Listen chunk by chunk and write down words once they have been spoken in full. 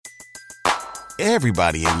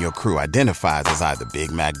Everybody in your crew identifies as either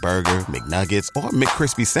Big Mac Burger, McNuggets, or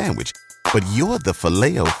McCrispy Sandwich. But you're the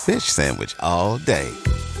Filet-O-Fish Sandwich all day.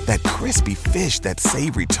 That crispy fish, that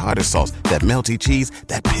savory tartar sauce, that melty cheese,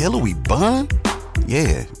 that pillowy bun.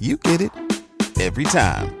 Yeah, you get it. Every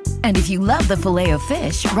time. And if you love the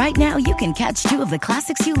Filet-O-Fish, right now you can catch two of the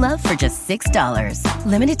classics you love for just $6.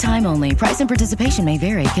 Limited time only. Price and participation may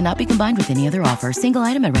vary. Cannot be combined with any other offer. Single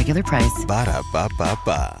item at regular price.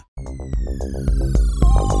 Ba-da-ba-ba-ba.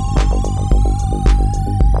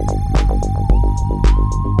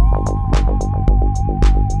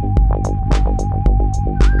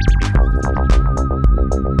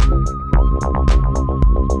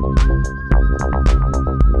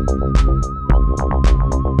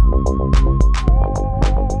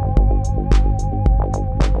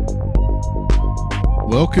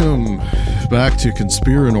 Welcome back to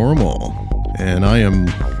Conspiranormal, and I am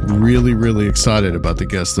really, really excited about the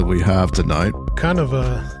guest that we have tonight. Kind of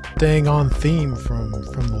staying on theme from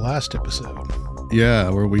the last episode. Yeah,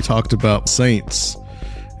 where we talked about saints,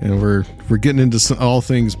 and we're getting into all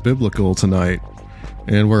things biblical tonight.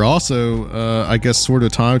 And we're also, I guess, sort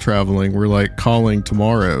of time traveling. We're like calling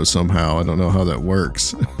tomorrow somehow. I don't know how that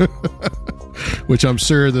works. Which I'm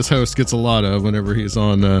sure this host gets a lot of whenever he's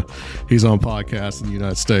on podcasts in the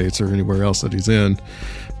United States or anywhere else that he's in.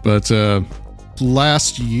 But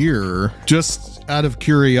last year, just out of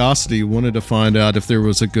curiosity, wanted to find out if there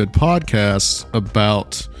was a good podcast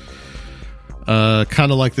about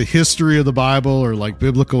kind of like the history of the Bible or like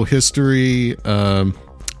biblical history.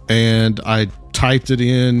 And I typed it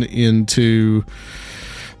into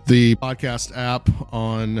the podcast app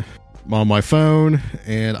on my phone,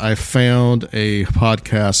 and I found a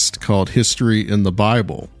podcast called History in the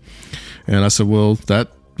Bible. And I said, well,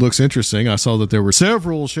 that looks interesting. I saw that there were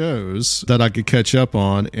several shows that I could catch up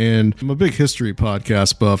on, and I'm a big history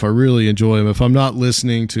podcast buff. I really enjoy them. If I'm not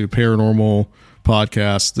listening to paranormal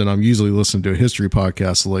podcasts, then I'm usually listening to a history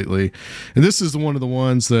podcast lately. And this is one of the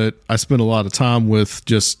ones that I spend a lot of time with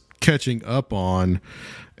just catching up on.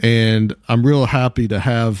 And I'm real happy to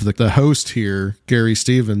have the host here, Gary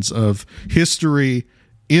Stevens of History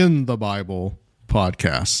in the Bible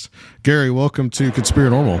podcast. Gary, welcome to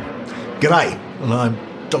Conspiranormal. G'day, and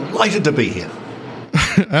I'm delighted to be here.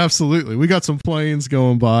 Absolutely. We got some planes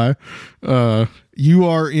going by. You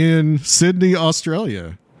are in Sydney,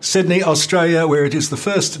 Australia. Sydney, Australia, where it is the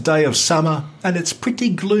first day of summer, and it's pretty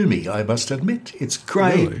gloomy, I must admit. It's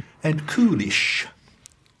grey and coolish.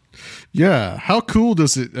 Yeah, how cool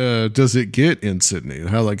does it get in Sydney?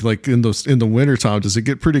 How like in the wintertime, does it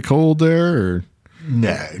get pretty cold there? Or?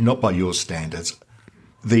 No, not by your standards.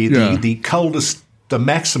 The coldest, the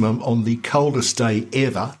maximum on the coldest day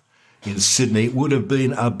ever in Sydney would have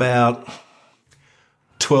been about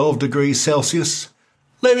 12 degrees Celsius.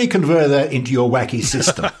 Let me convert that into your wacky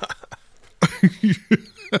system.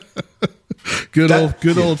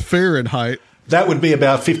 Good old Fahrenheit. That would be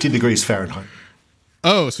about 50 degrees Fahrenheit.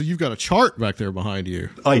 Oh, so you've got a chart back there behind you.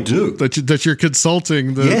 I do. That you're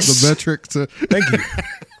consulting the metric to. Thank you.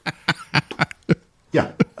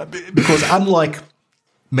 Yeah, because unlike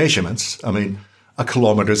measurements, I mean, a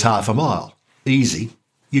kilometre is half a mile. Easy.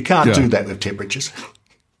 You can't do that with temperatures.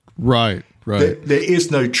 Right. There is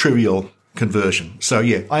no trivial conversion. So,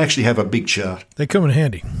 yeah, I actually have a big chart. They come in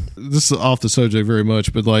handy. This is off the subject very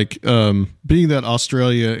much, but like being that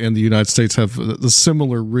Australia and the United States have the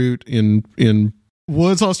similar root in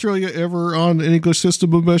was Australia ever on an English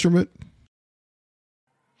system of measurement?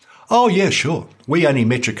 Oh, yeah, sure. We only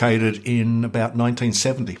metricated in about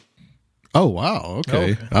 1970. Oh, wow.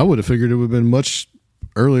 Okay. I would have figured it would have been much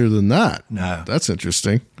earlier than that. No. That's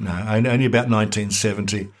interesting. No, only about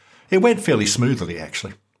 1970. It went fairly smoothly,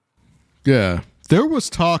 actually. Yeah. There was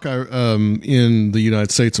talk in the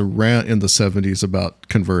United States around in the 70s about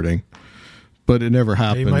converting, but it never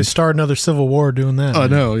happened. You might start another civil war doing that. I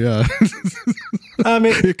know, yeah. I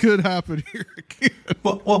mean, it could happen here again.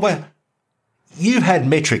 Well, you've had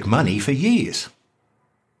metric money for years.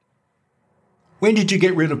 When did you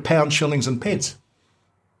get rid of pounds, shillings, and pence?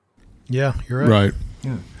 Yeah, you're right. Right.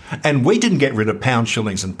 Yeah. And we didn't get rid of pounds,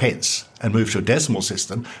 shillings, and pence and move to a decimal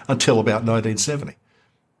system until about 1970.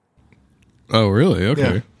 Oh, really?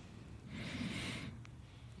 Okay. Yeah.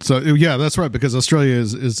 So, yeah, that's right, because Australia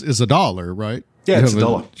is a dollar, right? Yeah, it's a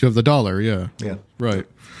dollar. You have the dollar, yeah. Yeah. Right.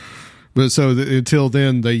 But so until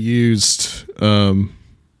then, they used,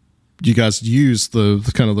 you guys used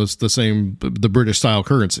the kind of the same, the British style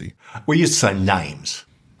currency. We used to say names.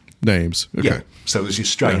 Names. Okay. Yeah. So there's the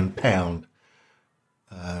Australian pound,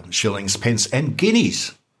 shillings, pence, and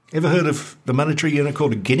guineas. Ever heard of the monetary unit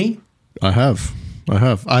called a guinea? I have.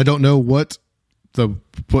 I don't know what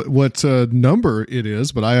what number it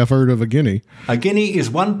is, but I have heard of a guinea. A guinea is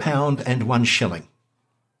 £1 and 1 shilling.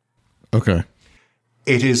 Okay.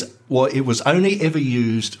 It was only ever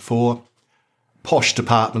used for posh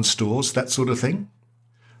department stores, that sort of thing.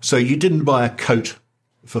 So you didn't buy a coat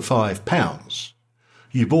for £5.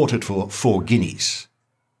 You bought it for 4 guineas.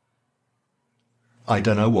 I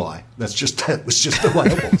don't know why. That was just the way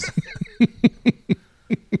it was.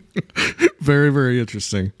 Very, very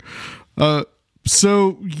interesting.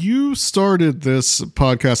 So you started this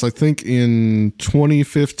podcast, I think, in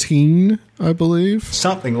 2015, I believe.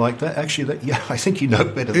 Something like that. Actually, I think you know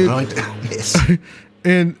better than I do. Yes.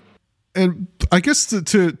 And I guess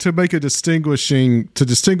to make distinguish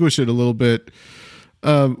it a little bit,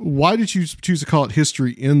 why did you choose to call it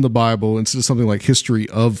History in the Bible instead of something like History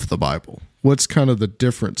of the Bible? What's kind of the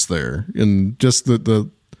difference there in just the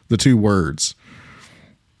two words?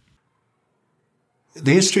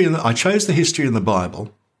 I chose the history in the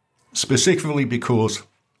Bible specifically because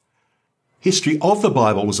history of the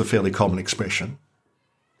Bible was a fairly common expression,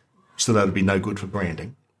 so that would be no good for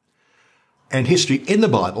branding. And history in the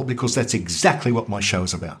Bible because that's exactly what my show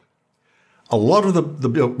is about. A lot of the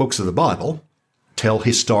books of the Bible tell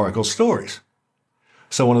historical stories.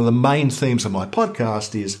 So one of the main themes of my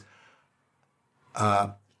podcast is,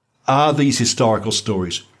 are these historical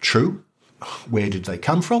stories true? Where did they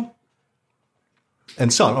come from?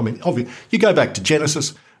 And so on. I mean, obviously, you go back to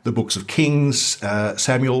Genesis, the books of Kings,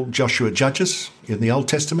 Samuel, Joshua, Judges in the Old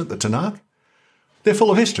Testament, the Tanakh. They're full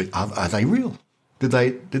of history. Are they real? Did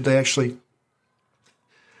they actually?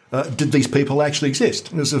 Did these people actually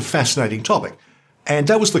exist? And it was a fascinating topic, and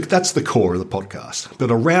that's the core of the podcast.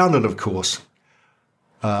 But around it, of course,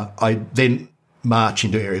 I then march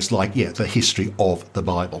into areas like the history of the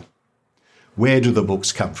Bible. Where do the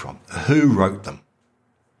books come from? Who wrote them?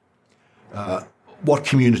 What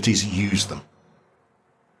communities use them?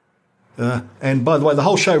 And by the way, the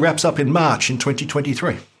whole show wraps up in March in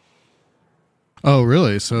 2023. Oh,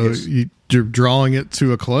 really? So yes. You're drawing it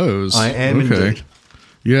to a close. I am indeed.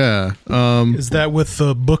 Yeah. Is that with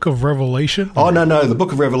the Book of Revelation? Oh, no. The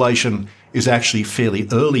Book of Revelation is actually fairly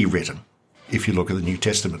early written, if you look at the New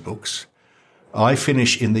Testament books. I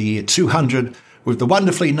finish in the year 200 with the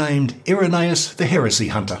wonderfully named Irenaeus the Heresy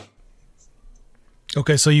Hunter.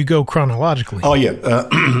 Okay, so you go chronologically. Oh, yeah.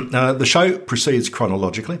 The show proceeds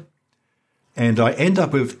chronologically, and I end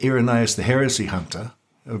up with Irenaeus the Heresy Hunter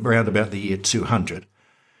around about the year 200,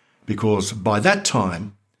 because by that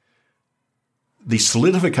time, the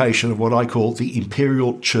solidification of what I call the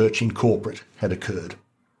Imperial Church in Corporate had occurred.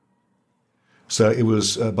 So it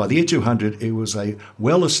was, by the year 200, it was a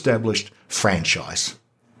well-established franchise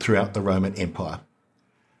throughout the Roman Empire.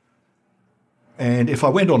 And if I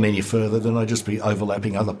went on any further, then I'd just be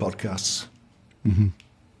overlapping other podcasts. Mm-hmm.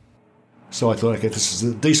 So I thought, okay, this is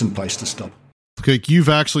a decent place to stop. Okay, you've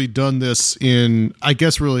actually done this in, I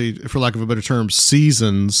guess really, for lack of a better term,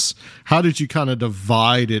 seasons. How did you kind of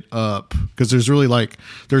divide it up? Because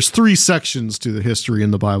there's 3 sections to the History in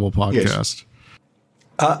the Bible podcast.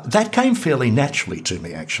 Yes. That came fairly naturally to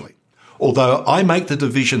me, actually, although I make the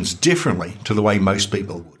divisions differently to the way most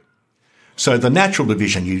people would. So the natural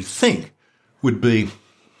division, you'd think, would be,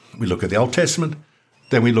 we look at the Old Testament,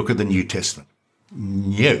 then we look at the New Testament.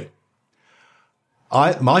 No.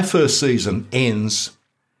 My first season ends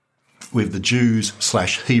with the Jews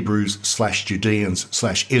 / Hebrews / Judeans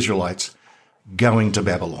 / Israelites going to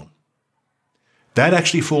Babylon. That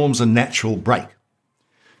actually forms a natural break.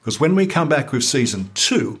 Because when we come back with season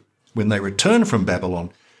 2, when they return from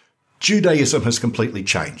Babylon, Judaism has completely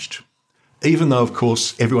changed, even though, of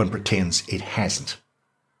course, everyone pretends it hasn't.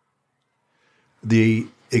 The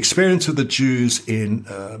experience of the Jews in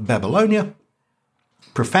Babylonia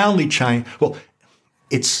profoundly changed. Well,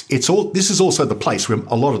 this is also the place where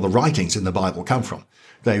a lot of the writings in the Bible come from.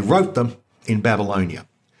 They wrote them in Babylonia,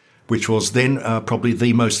 which was then probably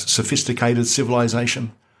the most sophisticated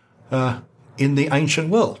civilization in the ancient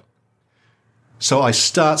world. So I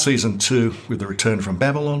start season 2 with the return from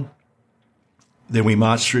Babylon. Then we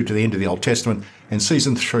march through to the end of the Old Testament, and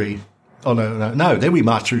season 3. Oh, no. Then we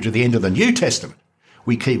march through to the end of the New Testament.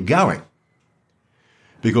 We keep going.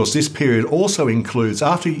 Because this period also includes,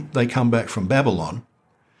 after they come back from Babylon,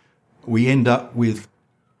 we end up with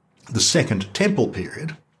the Second Temple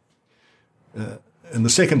period. And the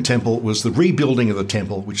Second Temple was the rebuilding of the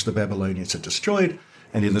temple, which the Babylonians had destroyed.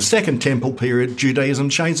 And in the Second Temple period, Judaism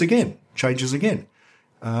changes again.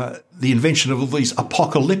 The invention of all these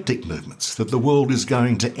apocalyptic movements, that the world is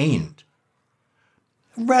going to end.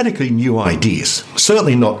 Radically new ideas,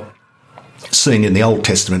 certainly not seen in the Old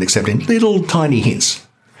Testament except in little tiny hints.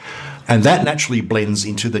 And that naturally blends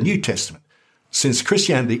into the New Testament. since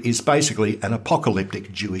Christianity is basically an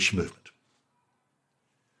apocalyptic Jewish movement.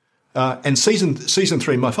 And season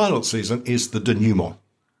 3, my final season, is the denouement.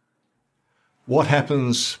 What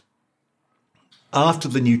happens after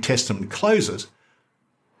the New Testament closes,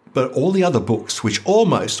 but all the other books, which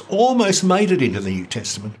almost made it into the New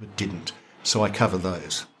Testament, but didn't. So I cover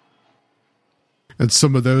those. And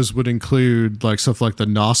some of those would include like stuff like the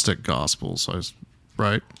Gnostic Gospels,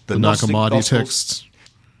 right? The Nag Hammadi texts.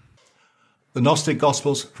 The Gnostic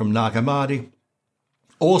Gospels from Nag Hammadi.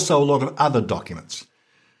 Also a lot of other documents,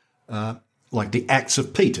 like the Acts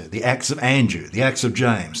of Peter, the Acts of Andrew, the Acts of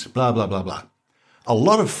James, blah, blah, blah, blah. A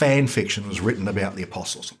lot of fan fiction was written about the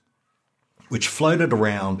apostles, which floated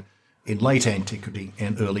around in late antiquity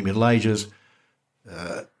and early Middle Ages.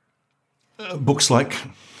 Books like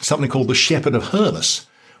something called The Shepherd of Hermas,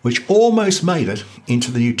 which almost made it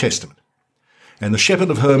into the New Testament. And The Shepherd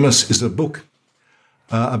of Hermas is a book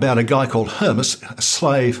about a guy called Hermas, a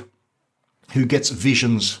slave who gets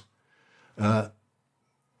visions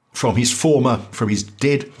from his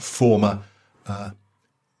dead former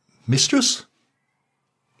mistress,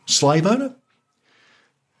 slave owner,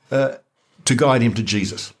 to guide him to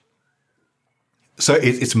Jesus. So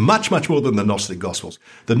it's much, much more than the Gnostic Gospels.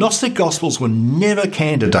 The Gnostic Gospels were never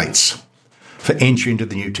candidates for entry into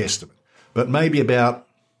the New Testament, but maybe about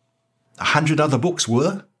 100 other books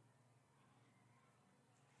were.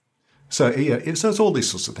 So yeah, so it's all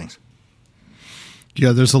these sorts of things.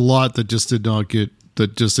 Yeah, there's a lot that just did not get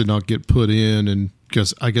put in, and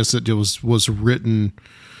I guess it was written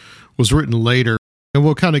later, and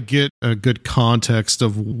we'll kind of get a good context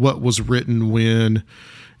of what was written when,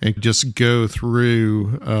 and just go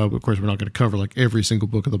through. Of course, we're not going to cover like every single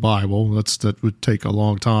book of the Bible. That would take a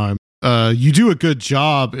long time. You do a good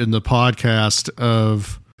job in the podcast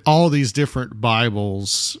of all these different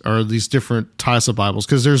Bibles, or these different types of Bibles,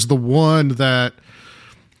 because there's the one that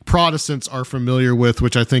Protestants are familiar with,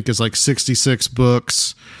 which I think is like 66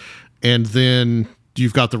 books. And then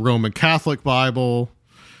you've got the Roman Catholic Bible,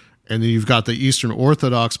 and then you've got the Eastern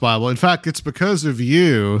Orthodox Bible. In fact, it's because of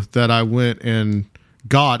you that I went and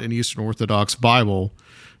got an Eastern Orthodox Bible,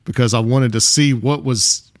 because I wanted to see what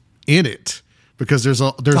was in it, because there's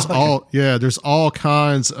all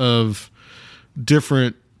kinds of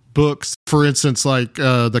different books. For instance, like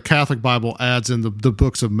the Catholic Bible adds in the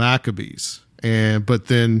books of Maccabees. But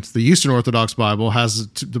then the Eastern Orthodox Bible has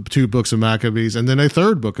the 2 books of Maccabees, and then a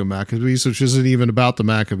 3rd book of Maccabees, which isn't even about the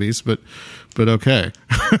Maccabees, but okay.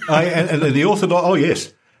 And the Orthodox, oh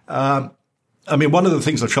yes. I mean, one of the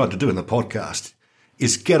things I tried to do in the podcast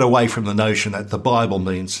is get away from the notion that the Bible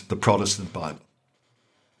means the Protestant Bible.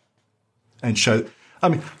 And show, I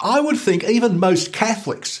mean, I would think even most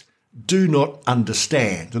Catholics do not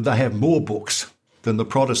understand that they have more books than the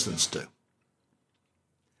Protestants do.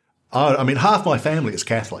 I mean, half my family is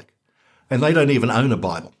Catholic, and they don't even own a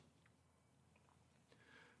Bible.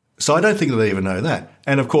 So I don't think they even know that.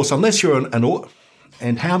 And of course, unless you're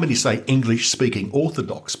and how many, say, English-speaking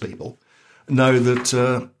Orthodox people know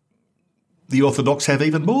that the Orthodox have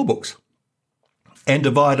even more books and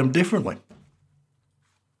divide them differently.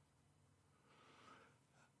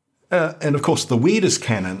 And of course, the weirdest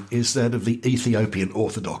canon is that of the Ethiopian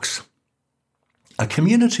Orthodox, a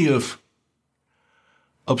community of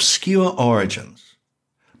obscure origins,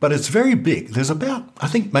 but it's very big. There's about, I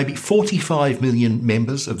think, maybe 45 million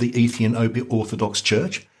members of the Ethiopian Orthodox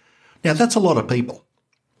Church. Now, that's a lot of people.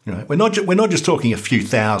 You know, we're not just talking a few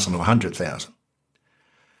thousand or 100,000.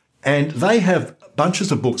 And they have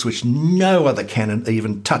bunches of books which no other canon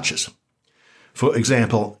even touches. For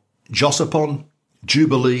example, Josephon,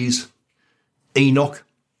 Jubilees, Enoch.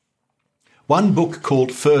 One book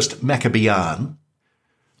called First Maccabean,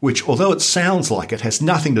 which, although it sounds like it, has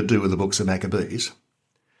nothing to do with the books of Maccabees.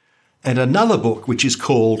 And another book which is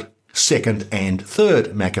called Second and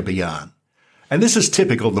Third Maccabean. And this is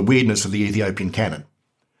typical of the weirdness of the Ethiopian canon.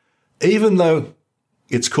 Even though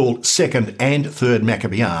it's called Second and Third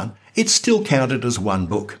Maccabean, it's still counted as one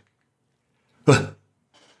book.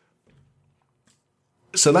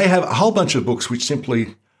 So they have a whole bunch of books which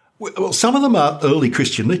simply, well, some of them are early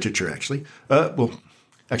Christian literature, actually.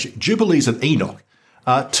 Jubilees and Enoch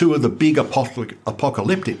are 2 of the big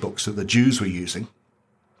apocalyptic books that the Jews were using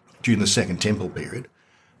during the Second Temple period.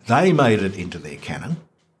 They made it into their canon.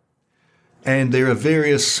 And there are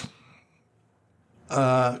various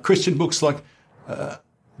Christian books like the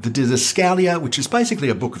Didascalia, which is basically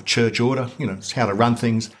a book of church order. You know, it's how to run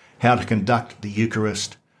things, how to conduct the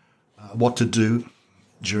Eucharist, what to do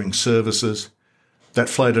during services. That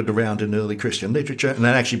floated around in early Christian literature, and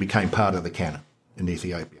that actually became part of the canon in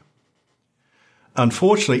Ethiopia.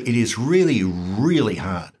 Unfortunately, it is really, really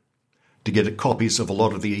hard to get copies of a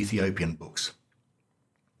lot of the Ethiopian books.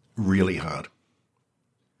 Really hard.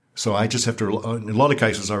 So I just have to, in a lot of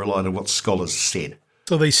cases, I rely on what scholars said.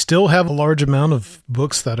 So they still have a large amount of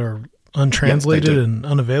books that are untranslated and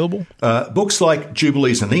unavailable? Books like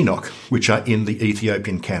Jubilees and Enoch, which are in the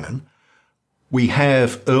Ethiopian canon, we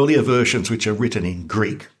have earlier versions which are written in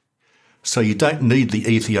Greek. So you don't need the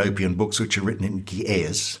Ethiopian books which are written in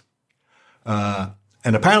Ge'ez.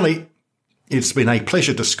 And apparently it's been a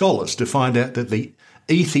pleasure to scholars to find out that the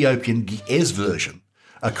Ethiopian Ge'ez version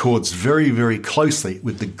accords very, very closely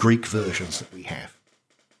with the Greek versions that we have.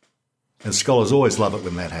 And scholars always love it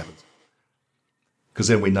when that happens, because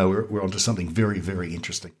then we know we're onto something very, very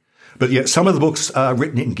interesting. But yeah, some of the books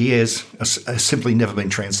written in Ge'ez are simply never been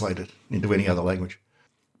translated into any other language.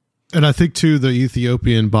 And I think, too, the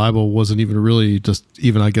Ethiopian Bible wasn't even really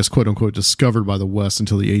I guess, quote unquote, discovered by the West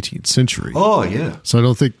until the 18th century. Oh, yeah. So I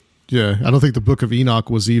don't think the Book of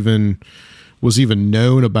Enoch was even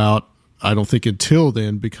known about, I don't think, until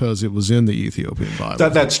then, because it was in the Ethiopian Bible.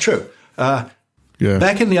 That's true.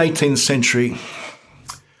 Back in the 18th century,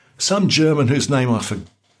 some German whose name I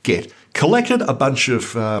forget collected a bunch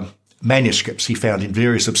of manuscripts he found in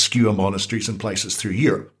various obscure monasteries and places through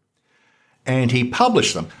Europe. And he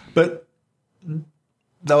published them. But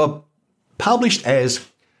they were published as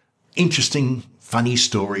interesting, funny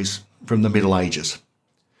stories from the Middle Ages.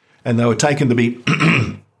 And they were taken to be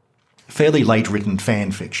fairly late-written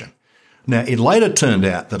fan fiction. Now, it later turned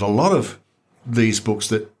out that a lot of these books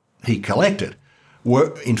that he collected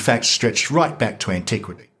were, in fact, stretched right back to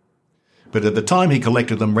antiquity. But at the time he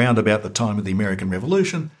collected them, round about the time of the American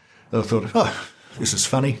Revolution, they thought, oh, this is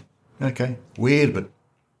funny. Okay, weird, but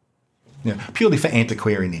purely for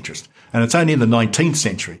antiquarian interest. And it's only in the 19th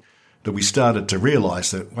century that we started to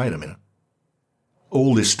realise that, wait a minute,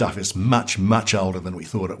 all this stuff is much, much older than we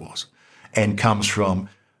thought it was, and comes from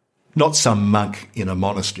not some monk in a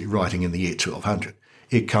monastery writing in the year 1200.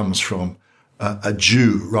 It comes from a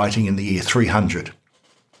Jew writing in the year 300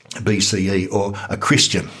 BCE, or a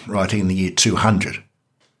Christian writing in the year 200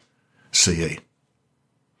 CE.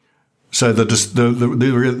 So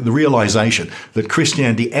the realization that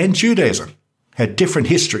Christianity and Judaism had different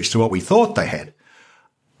histories to what we thought they had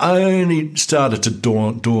only started to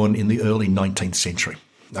dawn in the early 19th century,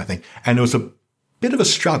 I think. And it was a bit of a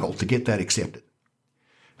struggle to get that accepted.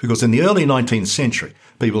 Because in the early 19th century,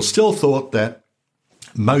 people still thought that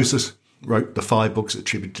Moses wrote the 5 books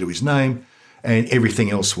attributed to his name, and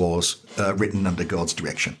everything else was written under God's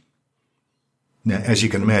direction. Now, as you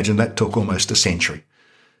can imagine, that took almost a century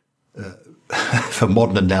for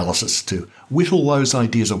modern analysis to whittle those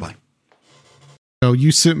ideas away.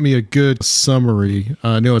 You sent me a good summary.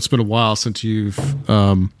 I know it's been a while since you've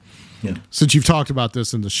talked about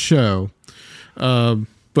this in the show.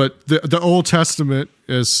 But the Old Testament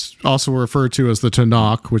is also referred to as the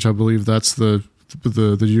Tanakh, which I believe that's the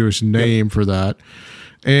Jewish name for that.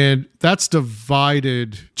 And that's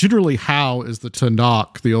divided. Generally, how is the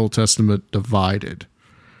Tanakh, the Old Testament, divided?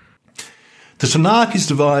 The Tanakh is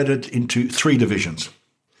divided into 3 divisions.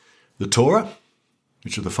 The Torah,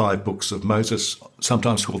 which are the 5 books of Moses,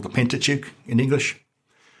 sometimes called the Pentateuch in English,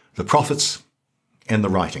 the prophets, and the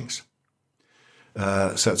writings.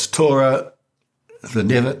 So it's Torah, the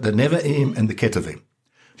Nevi'im, and the Ketuvim.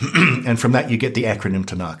 And from that you get the acronym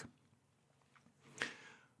Tanakh.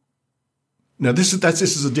 Now this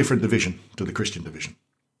is a different division to the Christian division.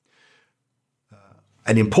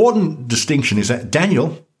 An important distinction is that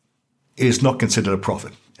Daniel is not considered a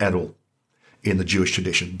prophet at all in the Jewish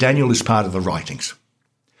tradition. Daniel is part of the writings.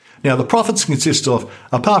 Now the prophets consist of,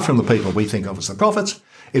 apart from the people we think of as the prophets,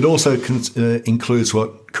 it also includes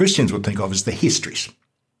what Christians would think of as the histories.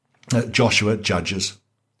 Joshua, Judges,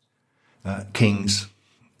 Kings,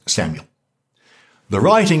 Samuel. The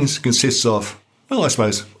writings consists of, well, I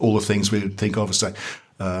suppose all the things we would think of as, say,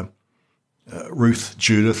 Ruth,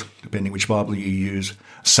 Judith, depending which Bible you use,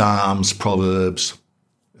 Psalms, Proverbs,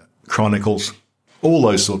 Chronicles, all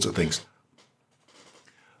those sorts of things.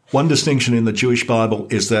 One distinction in the Jewish Bible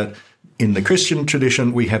is that in the Christian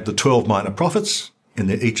tradition, we have the 12 minor prophets, and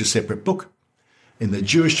they're each a separate book. In the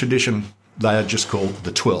Jewish tradition, they are just called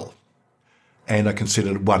the 12 and are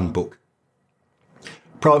considered one book.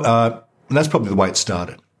 And that's probably the way it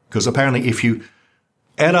started, because apparently if you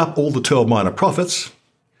add up all the 12 minor prophets,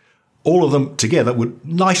 all of them together would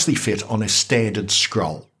nicely fit on a standard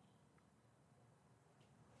scroll.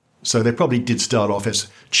 So they probably did start off as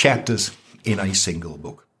chapters in a single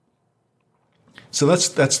book. So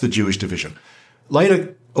that's the Jewish division.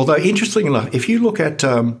 Later, although interestingly enough, if you look at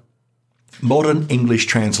modern English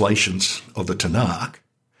translations of the Tanakh,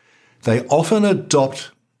 they often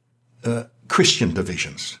adopt Christian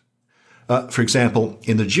divisions. For example,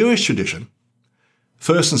 in the Jewish tradition,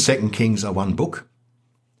 1st and 2nd Kings are one book.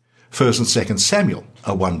 1st and 2nd Samuel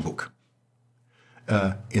are one book.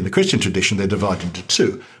 In the Christian tradition, they're divided into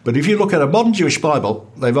two. But if you look at a modern Jewish Bible,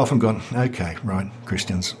 they've often gone, okay, right,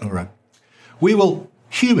 Christians, all right. We will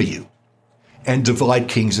humour you and divide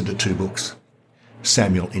Kings into two books,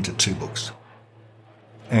 Samuel into two books.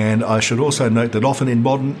 And I should also note that often in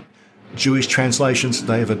modern Jewish translations,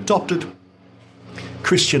 they have adopted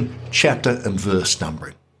Christian chapter and verse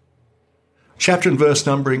numbering. Chapter and verse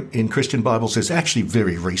numbering in Christian Bibles is actually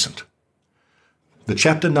very recent. The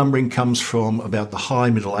chapter numbering comes from about the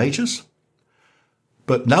High Middle Ages,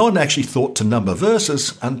 but no one actually thought to number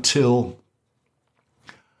verses until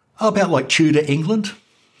about like Tudor England,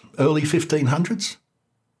 early 1500s.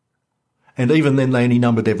 And even then they only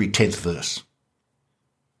numbered every 10th verse.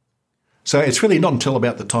 So it's really not until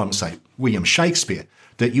about the time of, say, William Shakespeare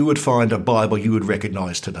that you would find a Bible you would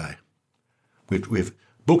recognise today. With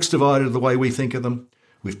books divided the way we think of them,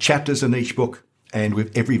 with chapters in each book, and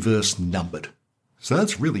with every verse numbered. So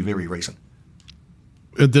that's really very recent.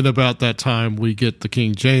 And then about that time, we get the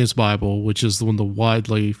King James Bible, which is the one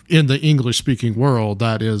widely, in the English-speaking world,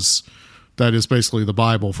 that is basically the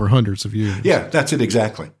Bible for hundreds of years. Yeah, that's it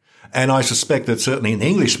exactly. And I suspect that certainly in the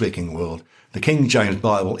English-speaking world, the King James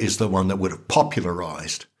Bible is the one that would have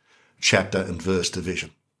popularised chapter and verse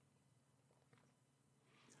division.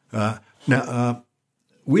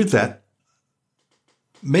 With that,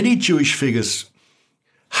 many Jewish figures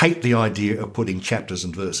hate the idea of putting chapters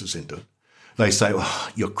and verses into it. They say, oh,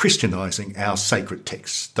 you're Christianising our sacred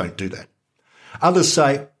texts. Don't do that. Others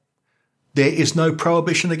say, there is no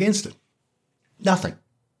prohibition against it. Nothing.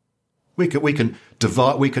 We can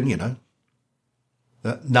divide,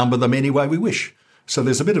 number them any way we wish. So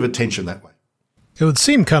there's a bit of a tension that way. It would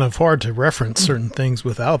seem kind of hard to reference certain things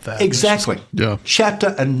without that. Exactly. Yeah.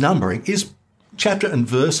 Chapter and numbering chapter and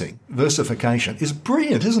versification is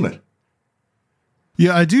brilliant, isn't it?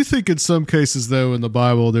 Yeah, I do think in some cases, though, in the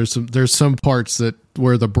Bible, there's some parts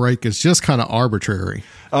where the break is just kind of arbitrary.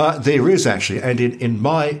 There is actually, and in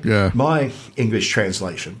my my English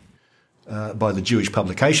translation by the Jewish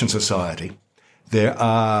Publication Society, there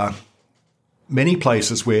are many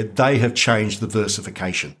places where they have changed the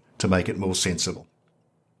versification to make it more sensible.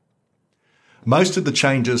 Most of the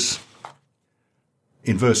changes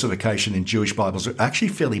in versification in Jewish Bibles are actually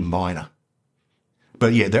fairly minor.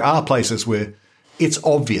 But yeah, there are places where it's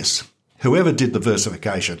obvious whoever did the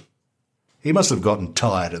versification, he must have gotten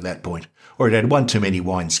tired at that point, or it had one too many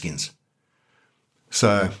wineskins.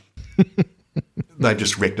 So they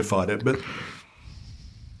just rectified it. But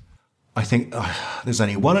I think there's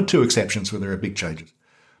only one or two exceptions where there are big changes.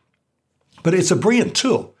 But it's a brilliant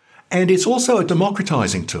tool, and it's also a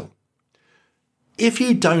democratizing tool. If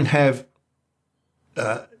you don't have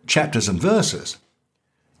chapters and verses,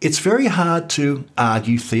 it's very hard to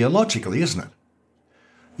argue theologically, isn't it?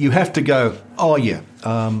 You have to go,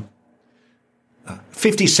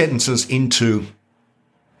 50 sentences into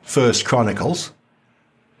 1 Chronicles,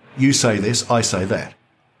 you say this, I say that.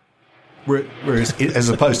 Whereas, as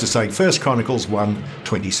opposed to saying 1 Chronicles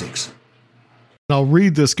 1:26. I'll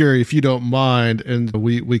read this, Gary, if you don't mind, and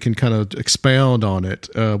we can kind of expound on it,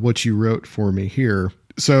 what you wrote for me here.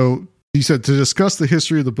 So you said, to discuss the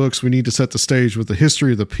history of the books, we need to set the stage with the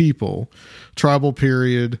history of the people, tribal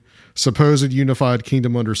period, supposed unified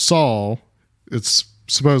kingdom under Saul. It's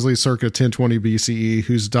supposedly circa 1020 BCE,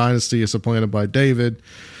 whose dynasty is supplanted by David,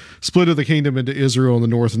 split of the kingdom into Israel in the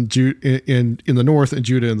north and in the north and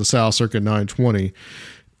Judah in the south, circa 920.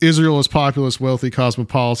 Israel is populous, wealthy,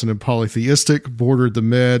 cosmopolitan, and polytheistic, bordered the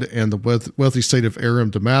Med and the wealthy state of Aram,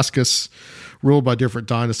 Damascus, ruled by different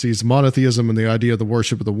dynasties. Monotheism and the idea of the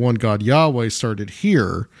worship of the one God Yahweh started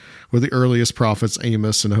here with the earliest prophets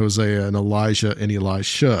Amos and Hosea and Elijah and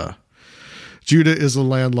Elisha. Judah is a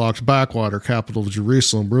landlocked backwater, capital of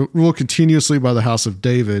Jerusalem, ruled continuously by the house of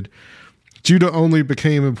David. Judah only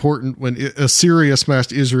became important when Assyria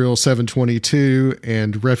smashed Israel 722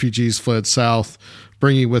 and refugees fled south,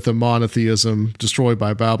 bringing with them monotheism, destroyed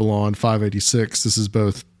by Babylon 586. This is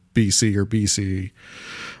both BC or BCE.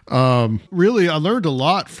 Really, I learned a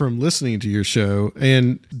lot from listening to your show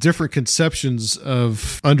and different conceptions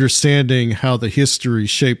of understanding how the history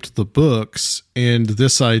shaped the books, and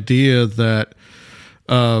this idea that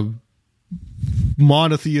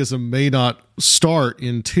monotheism may not start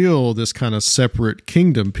until this kind of separate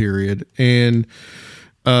kingdom period. And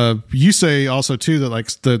you say also too that like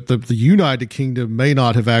the United Kingdom may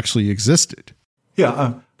not have actually existed.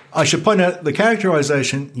 Yeah, I should point out the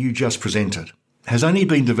characterization you just presented has only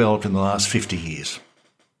been developed in the last 50 years.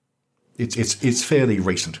 It's fairly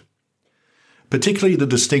recent. particularly the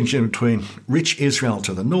distinction between rich Israel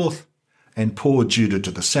to the north and poor Judah to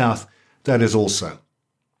the south. That is also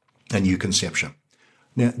a new conception.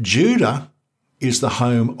 Now, Judah is the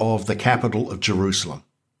home of the capital of Jerusalem.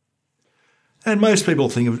 And most people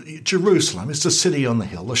think of Jerusalem as the city on the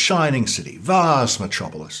hill, the shining city, vast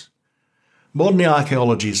metropolis. Modern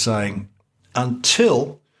archaeology is saying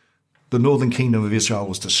until the northern kingdom of Israel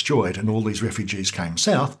was destroyed and all these refugees came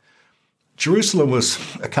south, Jerusalem was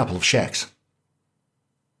a couple of shacks.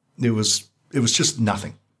 It was just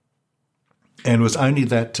nothing. And it was only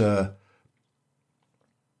that a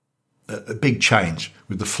big change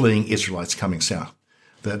with the fleeing Israelites coming south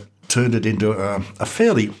that turned it into a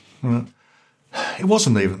fairly, it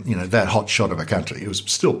wasn't even, that hot shot of a country. It was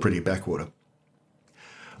still pretty backwater.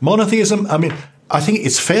 Monotheism, I think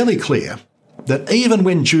it's fairly clear that even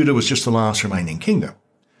when Judah was just the last remaining kingdom,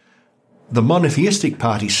 the monotheistic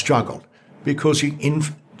party struggled because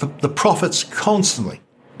the prophets constantly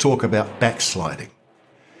talk about backsliding.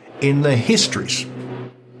 In the histories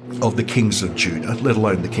of the kings of Judah, let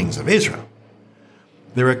alone the kings of Israel,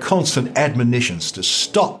 there are constant admonitions to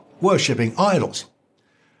stop worshipping idols.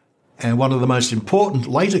 And one of the most important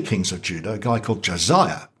later kings of Judah, a guy called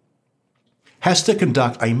Josiah, has to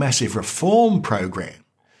conduct a massive reform program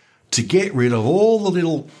to get rid of all the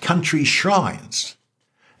little country shrines.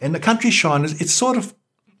 And the country shrine, it's sort of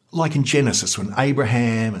like in Genesis when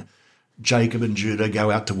Abraham, Jacob and Judah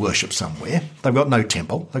go out to worship somewhere. They've got no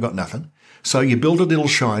temple, they've got nothing. So you build a little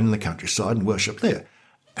shrine in the countryside and worship there.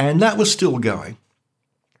 And that was still going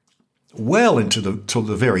well till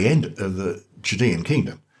the very end of the Judean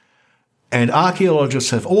kingdom. And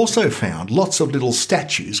archaeologists have also found lots of little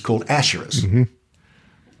statues called Asherahs,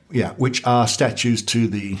 which are statues to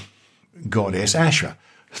the goddess Asherah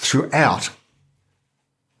throughout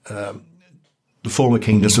the former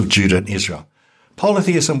kingdoms of Judah and Israel.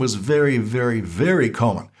 Polytheism was very, very, very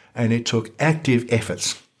common, and it took active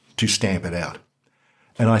efforts to stamp it out.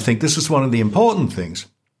 And I think this is one of the important things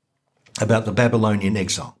about the Babylonian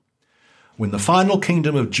exile. When the final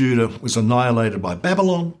kingdom of Judah was annihilated by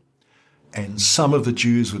Babylon, and some of the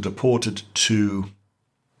Jews were deported to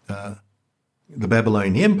the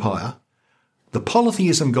Babylonian Empire, the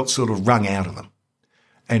polytheism got sort of wrung out of them.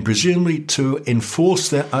 And presumably to enforce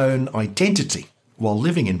their own identity while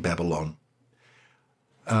living in Babylon,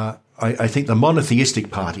 I think the monotheistic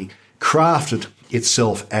party crafted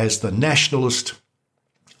itself as the nationalist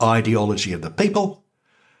ideology of the people,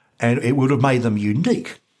 and it would have made them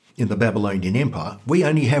unique in the Babylonian Empire. We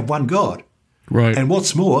only have one God. Right. And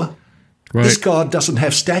what's more, this God doesn't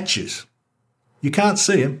have statues. You can't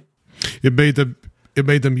see him. It made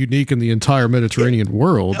them unique in the entire Mediterranean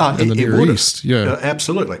world and the Near East. Yeah,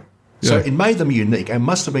 absolutely. So it made them unique and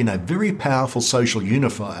must have been a very powerful social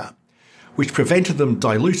unifier, which prevented them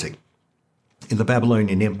diluting in the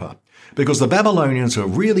Babylonian Empire, because the Babylonians were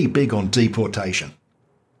really big on deportation.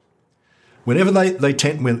 Whenever they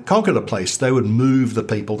conquered a place, they would move the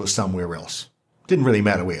people to somewhere else. Didn't really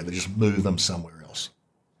matter where; they just moved them somewhere else.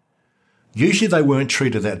 Usually they weren't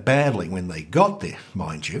treated that badly when they got there,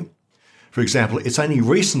 mind you. For example, it's only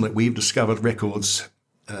recently we've discovered records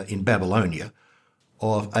in Babylonia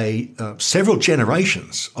of several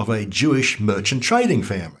generations of a Jewish merchant trading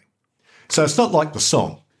family. So it's not like the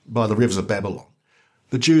song by the rivers of Babylon.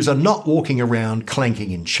 The Jews are not walking around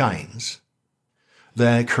clanking in chains.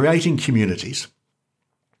 They're creating communities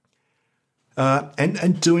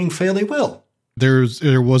and doing fairly well.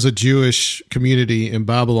 There was a Jewish community in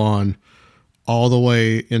Babylon all the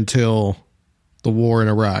way until the war in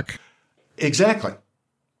Iraq. Exactly.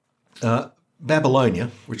 Babylonia,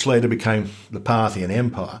 which later became the Parthian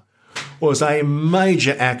Empire, was a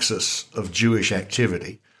major axis of Jewish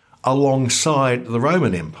activity alongside the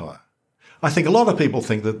Roman Empire. I think a lot of people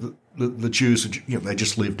think that the Jews, they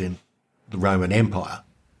just lived in the Roman Empire.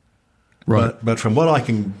 Right. But from what I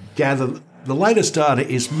can gather, the latest data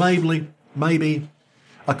is maybe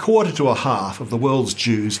a quarter to a half of the world's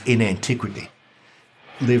Jews in antiquity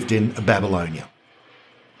lived in Babylonia.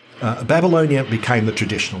 Babylonia became the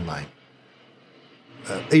traditional name,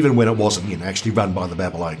 even when it wasn't actually run by the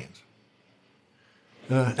Babylonians.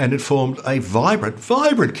 And it formed a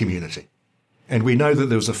vibrant community. And we know that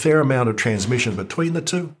there was a fair amount of transmission between the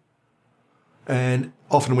two. And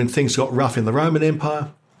often when things got rough in the Roman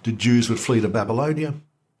Empire, the Jews would flee to Babylonia,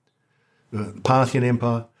 the Parthian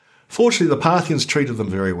Empire. Fortunately, the Parthians treated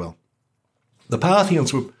them very well. The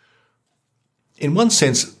Parthians were, in one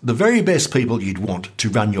sense, the very best people you'd want to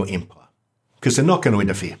run your empire, because they're not going to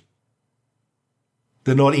interfere.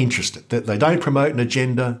 They're not interested. They don't promote an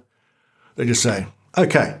agenda. They just say,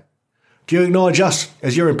 okay, do you acknowledge us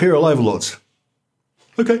as your imperial overlords?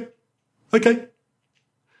 Okay. Okay.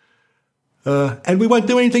 And we won't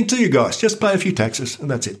do anything to you guys. Just pay a few taxes, and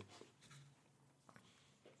that's it.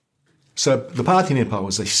 So the Parthian Empire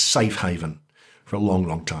was a safe haven for a long,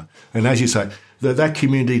 long time. And as you say, that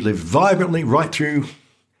community lived vibrantly right through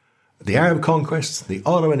the Arab conquest, the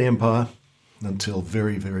Ottoman Empire, until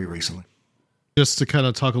very, very recently. Just to kind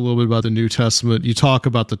of talk a little bit about the New Testament, you talk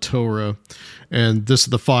about the Torah, and this is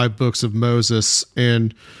the 5 books of Moses.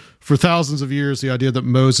 And for thousands of years, the idea that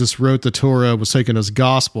Moses wrote the Torah was taken as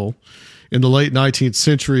gospel. In the late 19th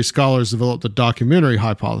century, scholars developed a documentary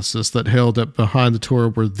hypothesis that held that behind the Torah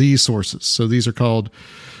were these sources. So these are called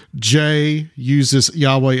J, uses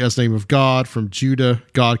Yahweh as name of God. From Judah,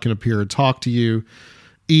 God can appear and talk to you.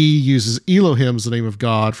 E, uses Elohim as the name of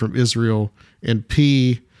God from Israel. And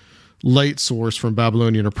P, late source from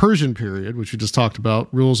Babylonian or Persian period, which we just talked about,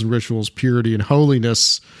 rules and rituals, purity and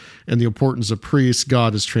holiness, and the importance of priests.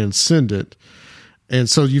 God is transcendent. And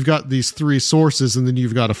so you've got these 3 sources, and then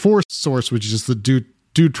you've got a 4th source, which is the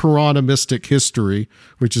Deuteronomistic history,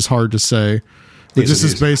 which is hard to say. But this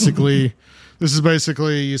is basically,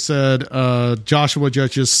 you said, Joshua,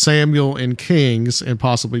 Judges, Samuel, and Kings, and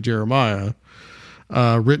possibly Jeremiah,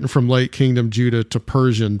 written from late Kingdom Judah to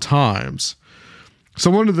Persian times. So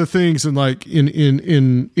one of the things in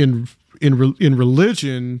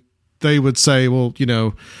religion, they would say, well,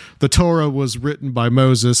 the Torah was written by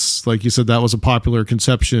Moses. Like you said, that was a popular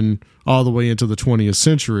conception all the way into the 20th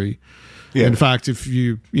century. Yeah. In fact, if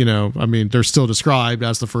they're still described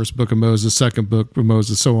as the first book of Moses, second book of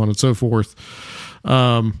Moses, so on and so forth.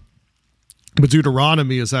 But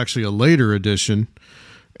Deuteronomy is actually a later edition.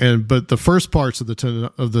 But the first parts of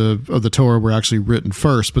the Torah were actually written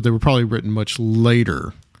first, but they were probably written much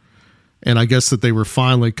later. And I guess that they were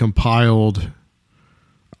finally compiled.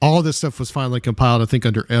 All this stuff was finally compiled, I think,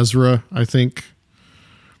 under Ezra, I think.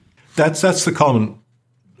 That's the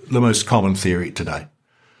most common theory today.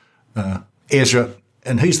 Ezra,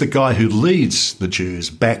 and he's the guy who leads the Jews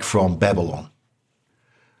back from Babylon.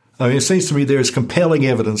 I mean, it seems to me there is compelling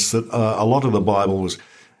evidence that a lot of the Bible was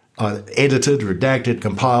edited, redacted,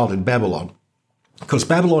 compiled in Babylon, because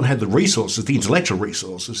Babylon had the resources, the intellectual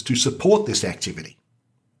resources, to support this activity.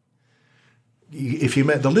 If you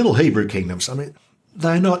met the little Hebrew kingdoms, I mean,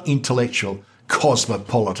 they're not intellectual,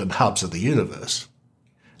 cosmopolitan hubs of the universe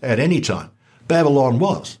at any time. Babylon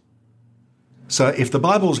was. So if the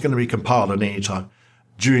Bible is going to be compiled at any time,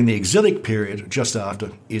 during the exilic period, just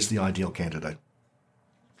after, is the ideal candidate.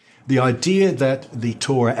 The idea that the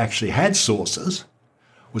Torah actually had sources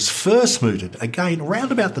was first mooted, again,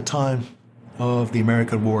 round about the time of the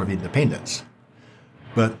American War of Independence.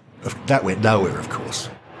 But that went nowhere, of course.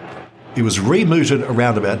 It was remooted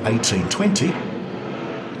around about 1820.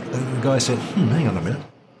 And the guy said, hang on a minute.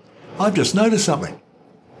 I've just noticed something.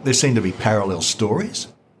 There seem to be parallel stories.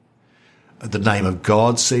 The name of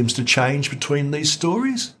God seems to change between these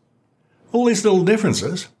stories. All these little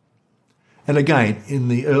differences. And again, in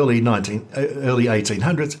the early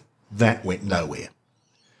 1800s, that went nowhere.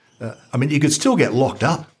 You could still get locked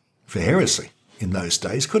up for heresy in those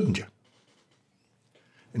days, couldn't you?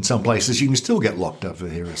 In some places, you can still get locked up for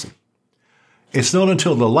heresy. It's not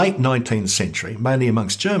until the late 19th century, mainly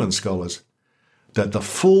amongst German scholars, that the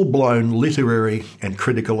full-blown literary and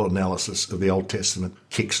critical analysis of the Old Testament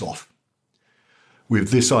kicks off.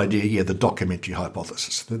 With this idea, the documentary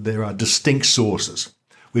hypothesis, that there are distinct sources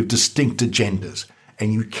with distinct agendas,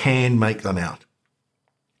 and you can make them out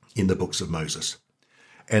in the books of Moses.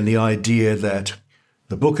 And the idea that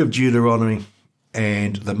the book of Deuteronomy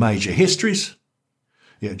and the major histories,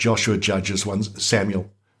 Joshua, Judges, Samuel,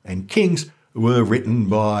 and Kings, were written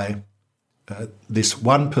by this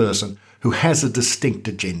one person who has a distinct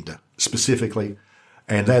agenda, specifically,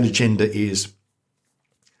 and that agenda is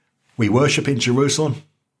we worship in Jerusalem,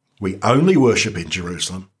 we only worship in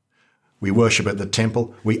Jerusalem, we worship at the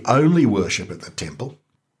temple, we only worship at the temple.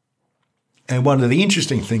 And one of the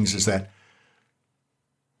interesting things is that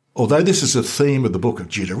although this is a theme of the book of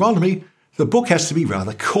Deuteronomy, the book has to be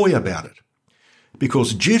rather coy about it,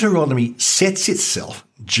 because Deuteronomy sets itself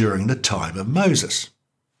during the time of Moses.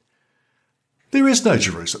 There is no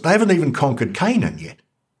Jerusalem. They haven't even conquered Canaan yet.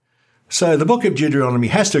 So the book of Deuteronomy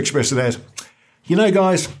has to express it as,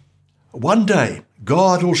 guys, one day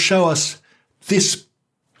God will show us this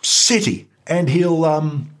city and he'll,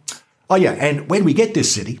 and when we get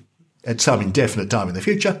this city, at some indefinite time in the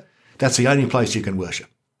future, that's the only place you can worship.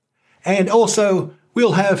 And also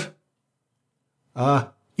we'll have, a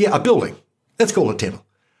building. Let's call it a temple.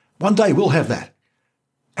 One day we'll have that.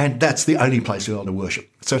 And that's the only place you're allowed to worship.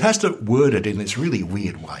 So it has to word it in this really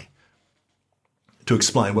weird way to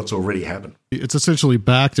explain what's already happened. It's essentially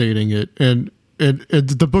backdating it. And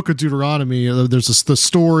the book of Deuteronomy, there's the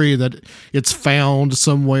story that it's found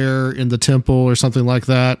somewhere in the temple or something like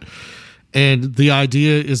that. And the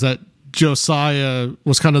idea is that Josiah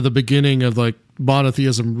was kind of the beginning of like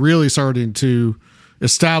monotheism really starting to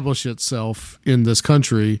establish itself in this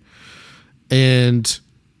country. And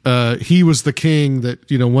he was the king that,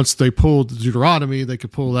 once they pulled the Deuteronomy, they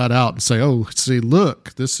could pull that out and say, oh, see,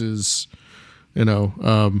 look, this is,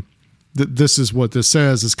 this is what this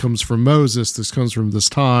says. This comes from Moses. This comes from this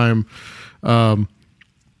time. And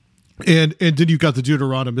then you've got the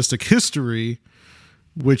Deuteronomistic history,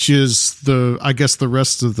 which is the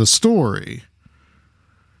rest of the story.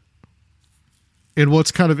 And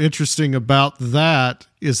what's kind of interesting about that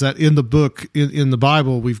is that in the book, in the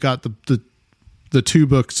Bible, we've got the two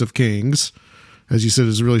books of Kings. As you said,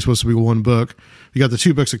 it's really supposed to be one book. You got the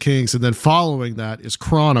two books of Kings, and then following that is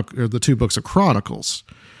the two books of Chronicles.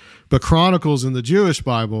 But Chronicles in the Jewish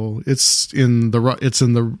Bible, it's in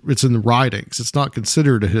the writings. It's not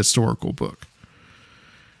considered a historical book.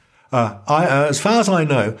 As far as I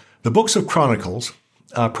know, the books of Chronicles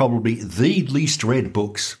are probably the least read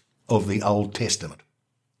books of the Old Testament.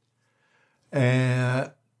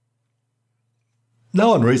 No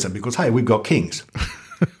one reads them because, hey, we've got kings,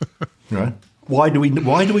 right? Why do we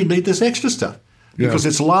need this extra stuff? Because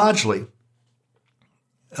it's largely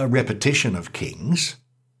a repetition of kings,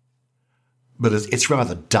 but it's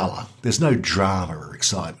rather duller. There's no drama or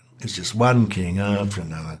excitement. It's just one king after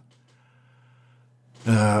another.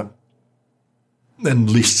 And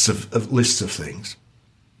lists of things.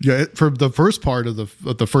 Yeah, for the first part of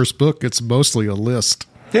the first book, it's mostly a list.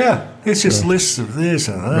 Yeah, it's just lists of this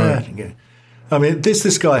and that. Right. I mean,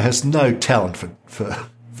 this guy has no talent for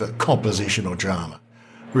composition or drama,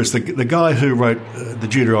 whereas the guy who wrote the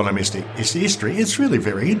Deuteronomistic history, it's really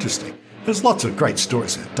very interesting. There's lots of great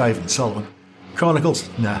stories there. David and Solomon. Chronicles,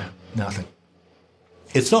 nothing.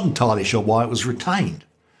 It's not entirely sure why it was retained.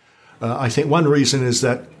 I think one reason is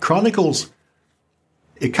that Chronicles,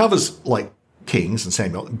 it covers like Kings and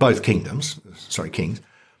Samuel, both kingdoms,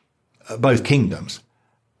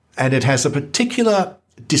 and it has a particular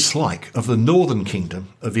dislike of the northern kingdom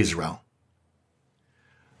of Israel.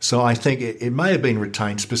 So I think it may have been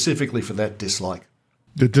retained specifically for that dislike.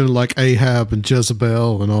 They didn't like Ahab and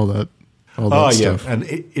Jezebel and all that stuff. And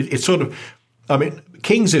it sort of, I mean,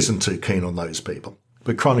 Kings isn't too keen on those people,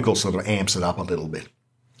 but Chronicles sort of amps it up a little bit.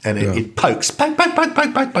 And it pokes,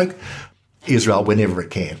 poke, Israel whenever it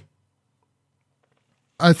can.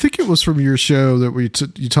 I think it was from your show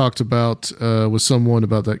that you talked about with someone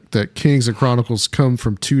about that Kings and Chronicles come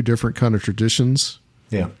from two different kind of traditions.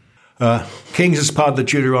 Yeah. Kings is part of the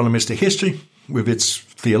Deuteronomistic history with its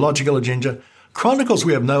theological agenda. Chronicles,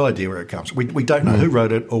 we have no idea where it comes from. We don't know who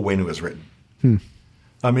wrote it or when it was written.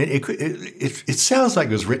 I mean, it sounds like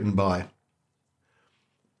it was written by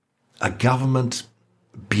a government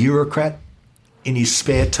bureaucrat in his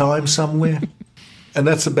spare time somewhere. And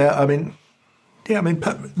that's about,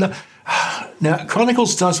 now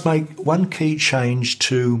Chronicles does make one key change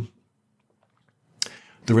to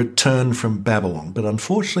the return from Babylon, but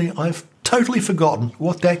unfortunately I've totally forgotten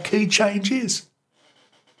what that key change is.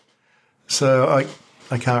 So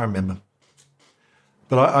I can't remember.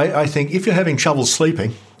 But I think if you're having trouble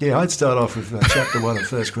sleeping, I'd start off with chapter 1 of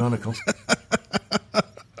First Chronicles.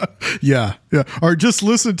 Yeah. Or just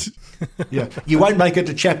listen to... Yeah, you won't make it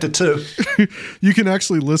to chapter 2. You can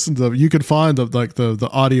actually listen to them. You can find the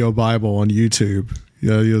audio Bible on YouTube.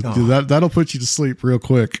 Yeah, that'll put you to sleep real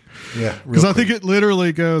quick. Yeah, because I think it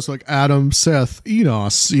literally goes like Adam, Seth,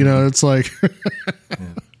 Enos. It's like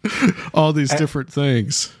all these different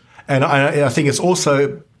things. And I think it's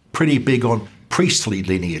also pretty big on priestly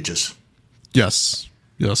lineages. Yes.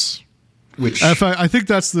 Which I think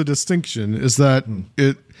that's the distinction, is that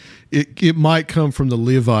it might come from the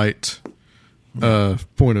Levite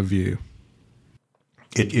point of view.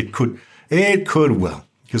 It could well,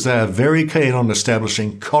 because they are very keen on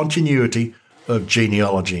establishing continuity of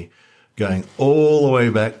genealogy, going all the way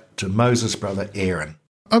back to Moses' brother Aaron.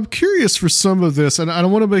 I'm curious for some of this, and I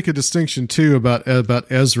want to make a distinction too about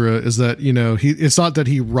Ezra, is that it's not that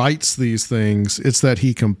he writes these things; it's that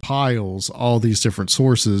he compiles all these different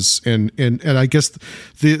sources, and I guess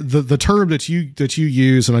the term that you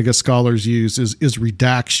use, and I guess scholars use, is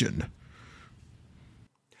redaction.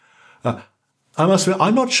 I must admit,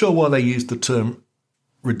 I'm not sure why they use the term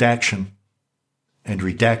redaction and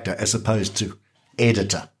redactor as opposed to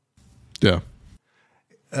editor. Yeah.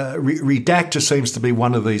 Redactor seems to be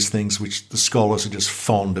one of these things which the scholars are just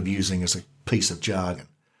fond of using as a piece of jargon.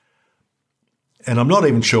 And I'm not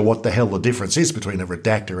even sure what the hell the difference is between a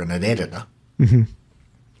redactor and an editor. Mm-hmm.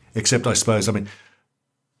 Except, I suppose,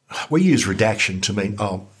 we use redaction to mean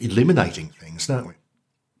eliminating things, don't we?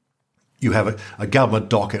 You have a government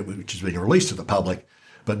docket which has been released to the public,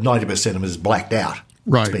 but 90% of them is blacked out.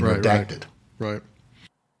 Right, it's been redacted. Right.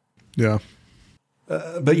 Yeah.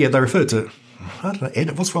 But yeah, they refer to, I don't know,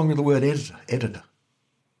 edit. What's wrong with the word editor? Editor.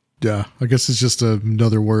 Yeah, I guess it's just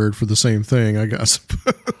another word for the same thing, I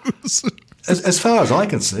suppose. As far as I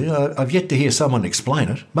can see, I've yet to hear someone explain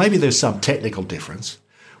it. Maybe there's some technical difference,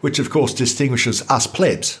 which of course distinguishes us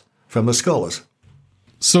plebs from the scholars.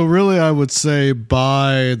 So really, I would say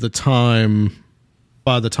by the time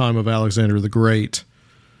of Alexander the Great,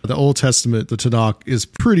 the Old Testament, the Tanakh, is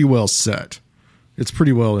pretty well set. It's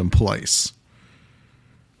pretty well in place.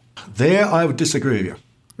 There, I would disagree with you.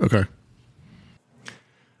 Okay.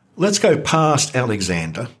 Let's go past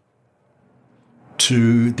Alexander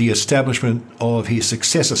to the establishment of his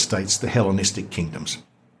successor states, the Hellenistic kingdoms.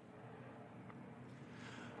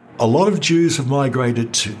 A lot of Jews have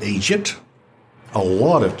migrated to Egypt. A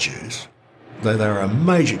lot of Jews, though they're a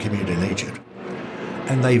major community in Egypt,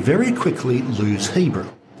 and they very quickly lose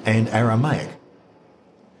Hebrew and Aramaic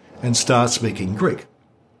and start speaking Greek.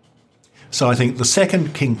 So I think the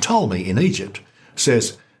second King Ptolemy in Egypt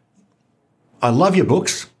says, I love your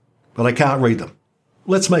books, but I can't read them.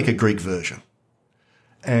 Let's make a Greek version.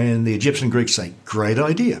 And the Egyptian Greeks say, great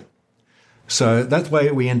idea. So that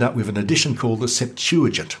way we end up with an edition called the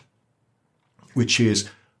Septuagint, which is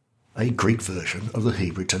a Greek version of the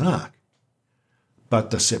Hebrew Tanakh.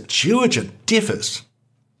 But the Septuagint differs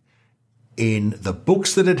in the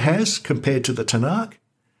books that it has compared to the Tanakh,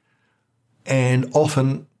 and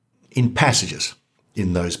often in passages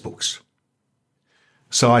in those books.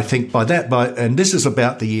 So I think and this is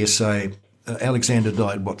about the year, say, Alexander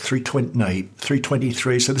died,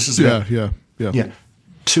 323, so this is about... Yeah,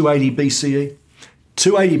 280 BCE.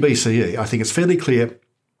 280 BCE, I think it's fairly clear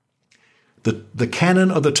that the canon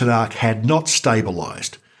of the Tanakh had not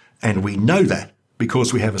stabilised, and we know that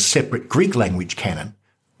because we have a separate Greek language canon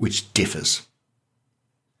which differs.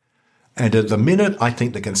 And at the minute, I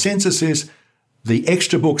think the consensus is the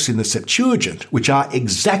extra books in the Septuagint, which are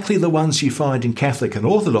exactly the ones you find in Catholic and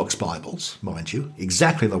Orthodox Bibles, mind you,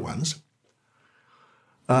 exactly the ones,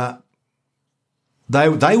 they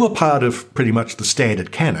were part of pretty much the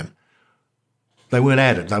standard canon. They weren't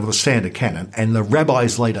added, they were the standard canon, and the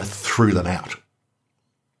rabbis later threw them out.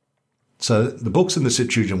 So the books in the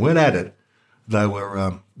Septuagint weren't added, they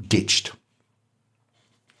were ditched.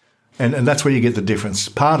 And that's where you get the difference,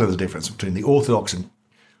 part of the difference between the Orthodox and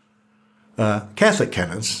Catholic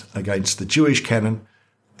canons against the Jewish canon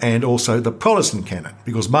and also the Protestant canon,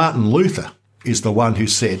 because Martin Luther is the one who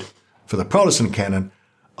said, for the Protestant canon,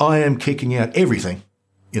 I am kicking out everything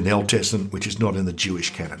in the Old Testament which is not in the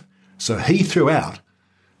Jewish canon. So he threw out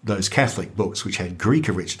those Catholic books which had Greek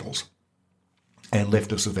originals and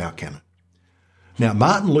left us with our canon. Now,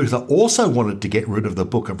 Martin Luther also wanted to get rid of the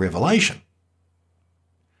book of Revelation.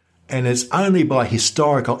 And it's only by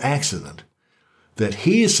historical accident that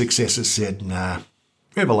his successors said, nah,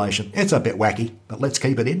 Revelation, it's a bit wacky, but let's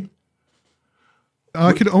keep it in.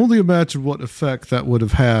 I can only imagine what effect that would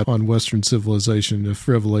have had on Western civilization if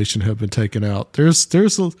Revelation had been taken out.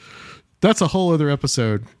 That's a whole other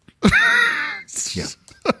episode. Yeah.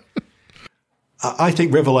 I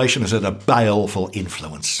think Revelation has had a baleful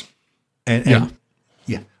influence. And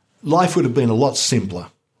life would have been a lot simpler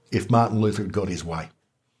if Martin Luther had got his way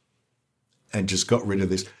and just got rid of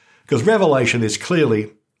this. Because Revelation is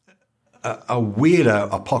clearly a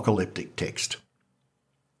weirdo apocalyptic text.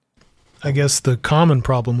 I guess the common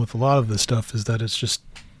problem with a lot of this stuff is that it's just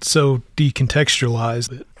so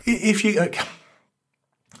decontextualized. If you,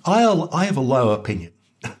 I have a low opinion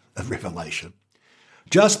of Revelation,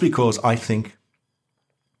 just because I think,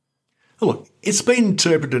 look, it's been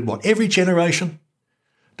interpreted. Every generation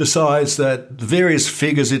decides that the various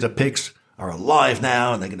figures it depicts are alive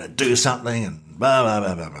now and they're going to do something and blah blah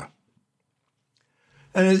blah blah blah.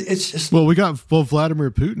 And it's just we got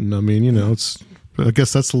Vladimir Putin. I mean, I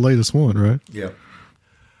guess that's the latest one, right? Yeah.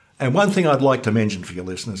 And one thing I'd like to mention for your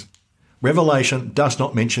listeners, Revelation does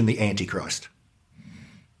not mention the Antichrist.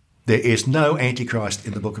 There is no Antichrist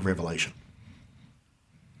in the book of Revelation.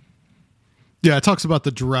 Yeah, it talks about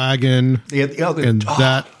the dragon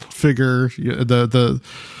that figure, the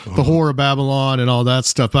whore of Babylon and all that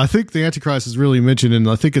stuff. But I think the Antichrist is really mentioned in,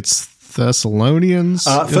 I think it's Thessalonians.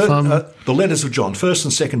 The letters of John, 1st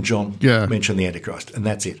and 2nd John mention the Antichrist, and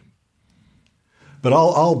that's it. But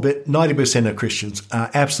I'll bet 90% of Christians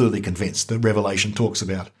are absolutely convinced that Revelation talks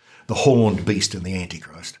about the horned beast and the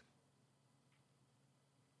Antichrist.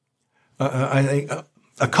 I think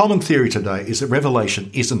a common theory today is that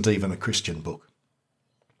Revelation isn't even a Christian book.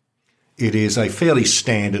 It is a fairly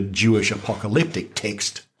standard Jewish apocalyptic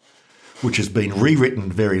text, which has been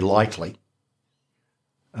rewritten very lightly,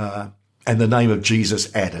 and the name of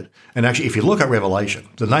Jesus added. And actually, if you look at Revelation,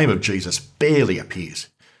 the name of Jesus barely appears.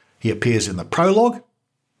 He appears in the prologue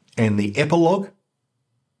and the epilogue,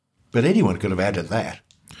 but anyone could have added that.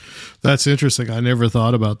 That's interesting. I never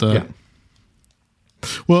thought about that. Yeah.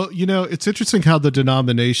 Well, it's interesting how the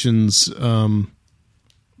denominations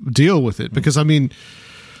deal with it, because, I mean,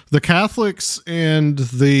 the Catholics and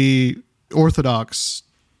the Orthodox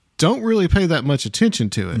don't really pay that much attention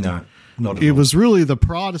to it. No, not at all. It was really the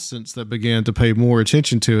Protestants that began to pay more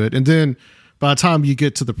attention to it. And then by the time you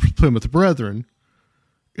get to the Plymouth Brethren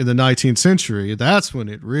in the 19th century, that's when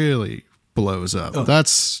it really blows up. Oh.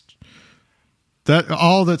 That's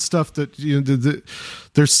all that stuff that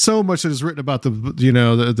there's so much that is written about the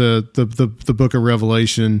book of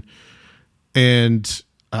Revelation and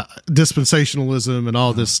dispensationalism and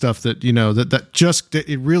all this stuff that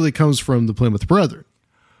it really comes from the Plymouth Brethren.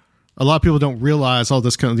 A lot of people don't realize all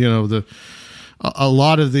this kind of a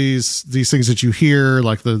lot of these things that you hear,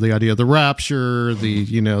 like the idea of the rapture,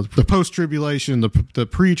 the post tribulation, the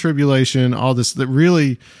pre tribulation, all this, that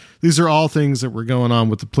really, these are all things that were going on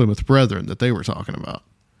with the Plymouth Brethren that they were talking about.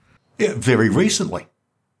 Yeah, very recently.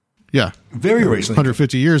 Yeah, very recently,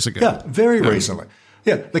 150 years ago. Yeah, very recently.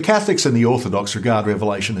 Yeah, the Catholics and the Orthodox regard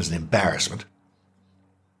Revelation as an embarrassment,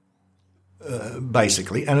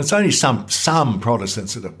 basically, and it's only some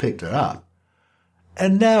Protestants that have picked it up.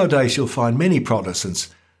 And nowadays you'll find many Protestants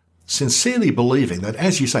sincerely believing that,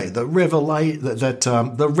 as you say, the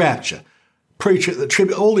rapture, preacher, the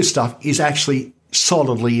tribute, all this stuff is actually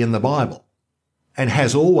solidly in the Bible and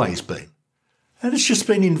has always been. And it's just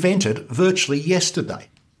been invented virtually yesterday.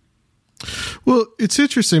 Well, it's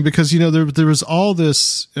interesting because, there was all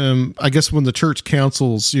this, I guess when the church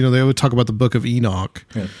councils, they would talk about the book of Enoch.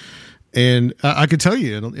 Yeah. And I can tell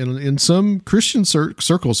you in some Christian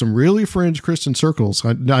circles, some really fringe Christian circles,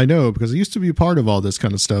 I know because I used to be a part of all this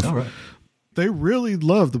kind of stuff. All right. They really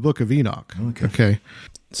love the book of Enoch. Okay.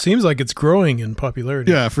 Seems like it's growing in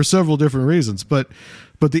popularity. Yeah, for several different reasons. But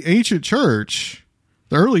the ancient church,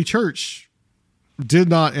 the early church, did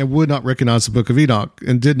not and would not recognize the book of Enoch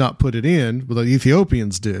and did not put it in. Well, the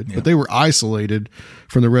Ethiopians did, but they were isolated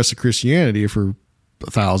from the rest of Christianity for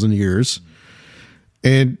 1,000 years.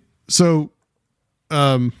 And so,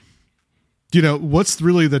 what's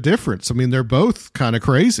really the difference? I mean, they're both kind of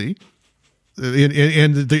crazy,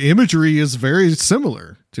 and the imagery is very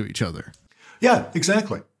similar to each other. Yeah,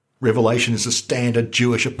 exactly. Revelation is a standard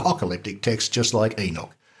Jewish apocalyptic text, just like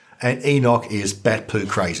Enoch. And Enoch is bat-poo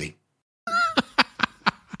crazy.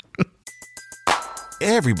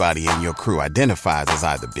 Everybody in your crew identifies as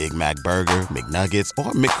either Big Mac Burger, McNuggets,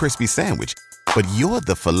 or McCrispy Sandwich. But you're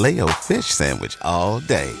the Filet-O-Fish Sandwich all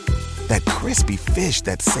day. That crispy fish,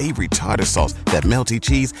 that savory tartar sauce, that melty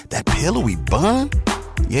cheese, that pillowy bun.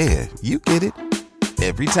 Yeah, you get it.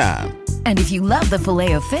 Every time. And if you love the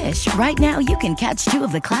Filet-O-Fish, right now you can catch two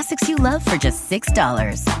of the classics you love for just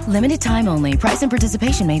 $6. Limited time only. Price and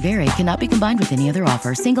participation may vary. Cannot be combined with any other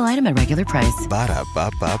offer. Single item at regular price.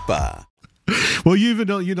 Ba-da-ba-ba-ba. Well, you even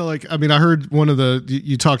know, I heard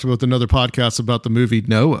you talked about another podcast about the movie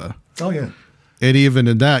Noah. Oh, yeah. And even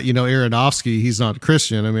in that, Aronofsky, he's not a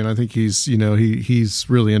Christian. I mean, I think he's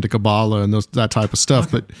really into Kabbalah and that type of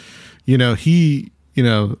stuff. Okay. But,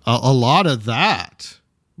 a lot of that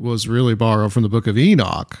was really borrowed from the book of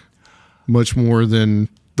Enoch, much more than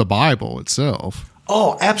the Bible itself.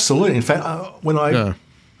 Oh, absolutely. In fact, when I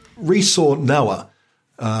resaw Noah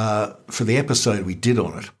for the episode we did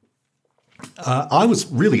on it, I was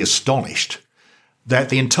really astonished that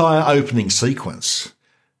the entire opening sequence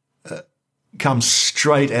comes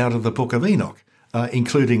straight out of the book of Enoch,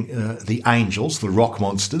 including the angels, the rock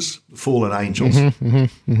monsters, fallen angels,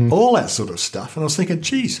 all that sort of stuff. And I was thinking,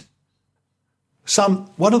 geez,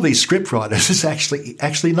 one of these script writers is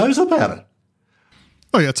actually knows about it.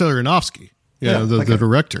 Oh, yeah, it's Aronofsky. The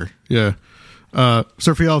director. Yeah.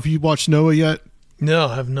 Sophia, have you watched Noah yet? No,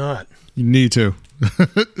 I have not. You need to.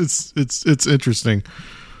 It's interesting.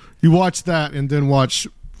 You watch that and then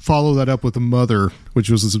follow that up with The Mother, which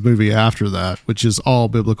was this movie after that, which is all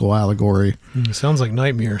biblical allegory. Sounds like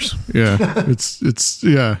nightmares. Yeah, it's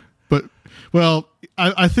but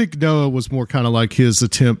I think Noah was more kind of like his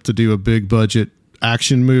attempt to do a big budget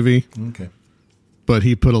action movie. Okay. But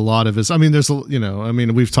he put a lot of his, we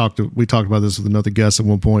talked about this with another guest at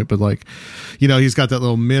one point, but he's got that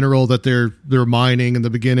little mineral that they're mining in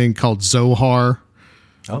the beginning called Zohar.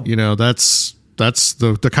 Oh. That's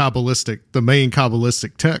the Kabbalistic, the main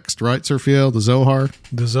Kabbalistic text, right, Serfiel? The Zohar?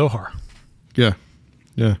 The Zohar. Yeah.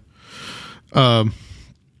 Yeah.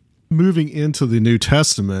 moving into the New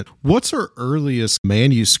Testament, what's our earliest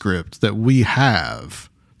manuscript that we have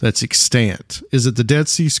that's extant? Is it the Dead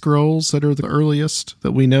Sea Scrolls that are the earliest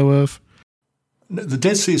that we know of? The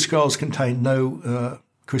Dead Sea Scrolls contain no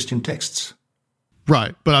Christian texts.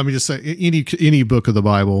 Right, but I mean, just say any book of the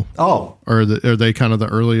Bible. Oh, are they kind of the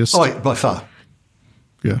earliest? Oh, by far.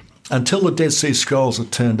 Yeah. Until the Dead Sea Scrolls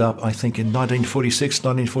had turned up, I think in 1946,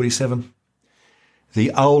 1947,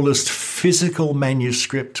 the oldest physical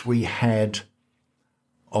manuscript we had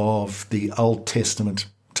of the Old Testament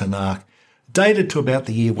Tanakh dated to about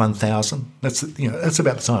the year 1000. That's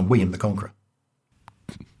about the time William the Conqueror.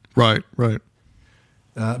 Right.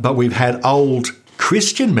 But we've had old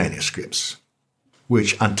Christian manuscripts,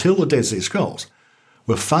 which until the Dead Sea Scrolls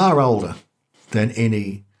were far older than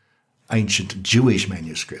any ancient Jewish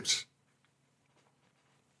manuscripts.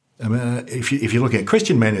 I mean, if you look at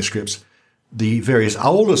Christian manuscripts, the various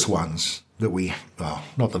oldest ones that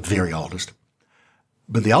not the very oldest,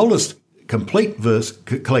 but the oldest complete verse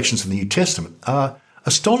collections in the New Testament are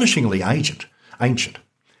astonishingly ancient.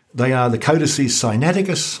 They are the Codices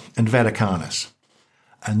Sinaiticus and Vaticanus,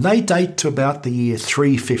 and they date to about the year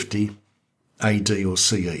 350 AD or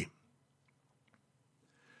CE.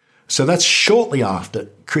 So that's shortly after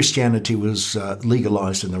Christianity was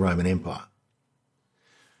legalized in the Roman Empire.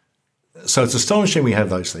 So it's astonishing we have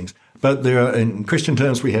those things. But there are, in Christian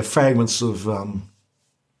terms, we have fragments of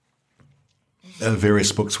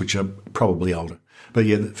various books which are probably older. But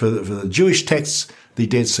yeah, for the Jewish texts, the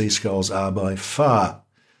Dead Sea Scrolls are by far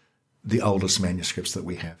the oldest manuscripts that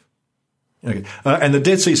we have. Okay. And the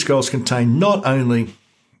Dead Sea Scrolls contain not only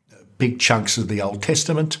big chunks of the Old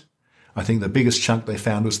Testament. I think the biggest chunk they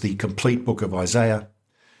found was the complete book of Isaiah.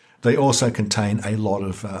 They also contain a lot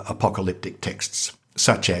of apocalyptic texts,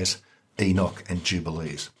 such as Enoch and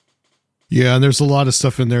Jubilees. Yeah, and there's a lot of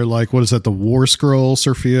stuff in there, like, what is that, the War Scroll,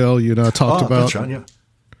 Sir Fiel, talked about? That's right, yeah.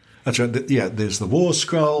 That's right. Yeah, there's the War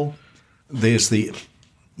Scroll. There's the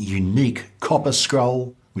unique Copper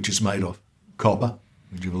Scroll, which is made of copper,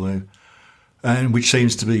 would you believe? And which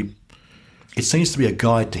seems to be a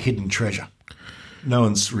guide to hidden treasure. No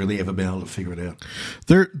one's really ever been able to figure it out.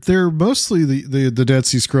 They're mostly the Dead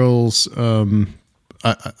Sea Scrolls. Are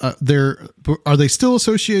they still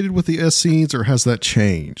associated with the Essenes, or has that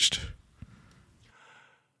changed?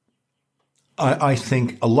 I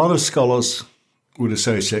think a lot of scholars would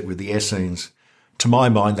associate with the Essenes. To my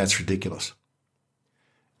mind, that's ridiculous.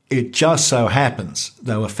 It just so happens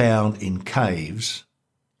they were found in caves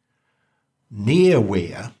near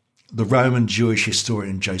where the Roman Jewish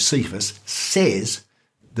historian Josephus says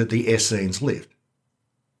that the Essenes lived.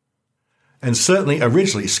 And certainly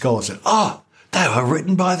originally scholars said, they were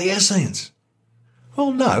written by the Essenes.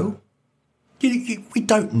 Well, no, we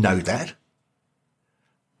don't know that.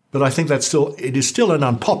 But I think it is still an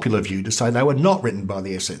unpopular view to say they were not written by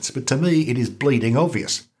the Essenes. But to me, it is bleeding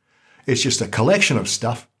obvious. It's just a collection of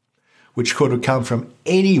stuff which could have come from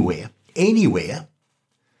anywhere,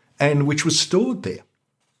 and which was stored there.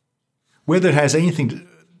 Whether it has anything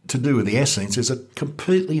to do with the Essenes is a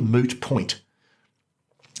completely moot point.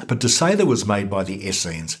 But to say that it was made by the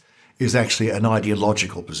Essenes is actually an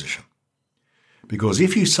ideological position. Because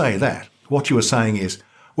if you say that, what you are saying is,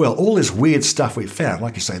 well, all this weird stuff we've found,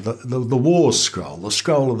 like you say, the War Scroll, the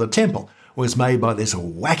Scroll of the Temple, was made by this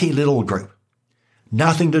wacky little group.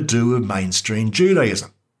 Nothing to do with mainstream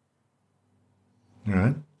Judaism.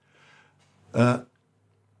 All right?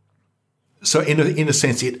 So in a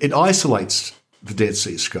sense, it isolates the Dead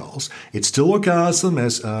Sea Scrolls. It still regards them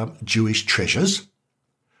as Jewish treasures,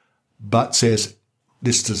 but says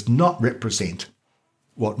this does not represent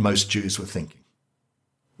what most Jews were thinking.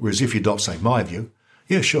 Whereas if you adopt, say, my view,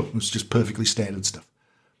 yeah, sure, it's just perfectly standard stuff.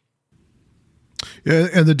 Yeah,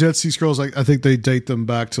 and the Dead Sea Scrolls, I think they date them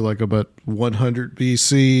back to like about 100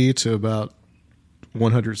 BC to about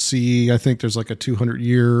 100 CE. I think there's like a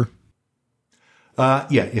 200-year.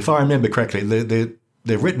 Yeah, if I remember correctly,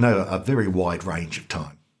 they're written over a very wide range of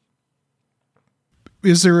time.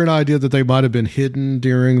 Is there an idea that they might have been hidden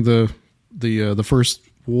during the first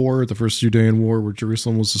war, the first Judean war, where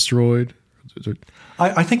Jerusalem was destroyed?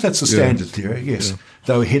 I think that's the standard theory. Yes, yeah.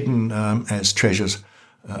 They were hidden as treasures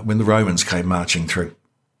when the Romans came marching through.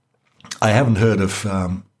 I haven't heard of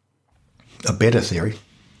a better theory.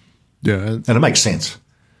 Yeah, and it makes sense.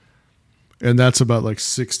 And that's about like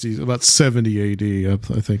 70 AD,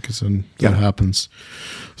 I think, is when that happens.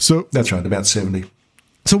 So that's right, about 70.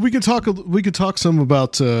 So we could talk some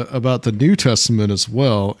about the New Testament as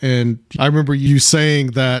well. And I remember you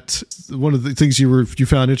saying that one of the things you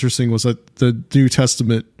found interesting was that the New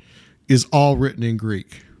Testament is all written in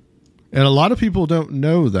Greek. And a lot of people don't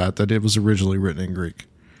know that it was originally written in Greek.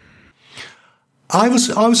 I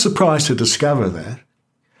was surprised to discover that,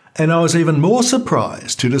 and I was even more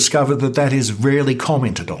surprised to discover that that is rarely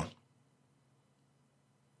commented on.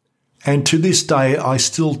 And to this day, I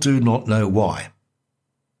still do not know why.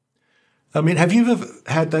 I mean, have you ever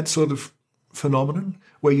had that sort of phenomenon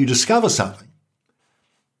where you discover something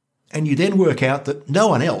and you then work out that no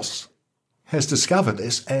one else has discovered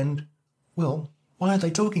this and, well, why aren't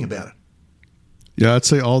they talking about it? Yeah, I'd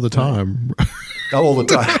say all the time. All the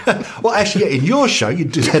time. Well, actually, yeah, in your show, you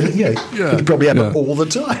do that. You probably have it all the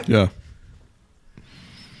time. Yeah.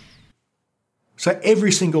 So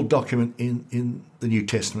every single document in the New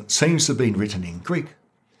Testament seems to have been written in Greek.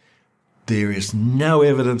 There is no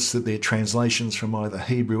evidence that they're translations from either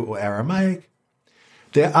Hebrew or Aramaic.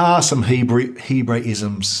 There are some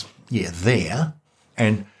Hebraisms, there,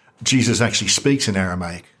 and Jesus actually speaks in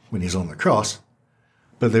Aramaic when he's on the cross,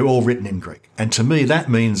 but they're all written in Greek. And to me, that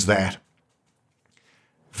means that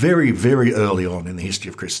very, very early on in the history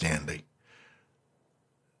of Christianity,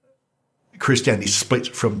 Christianity split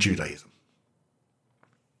from Judaism.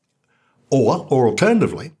 Or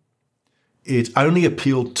alternatively, it only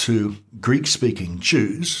appealed to Greek-speaking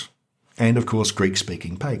Jews and, of course,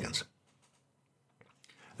 Greek-speaking pagans.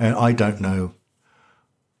 And I don't know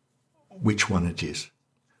which one it is.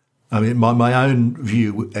 I mean, my own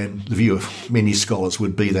view and the view of many scholars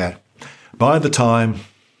would be that by the time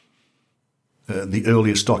the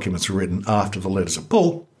earliest documents were written after the letters of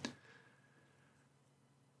Paul,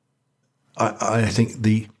 I think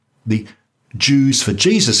the Jews for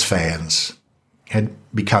Jesus fans had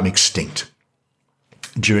become extinct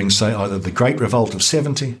during, say, either the Great Revolt of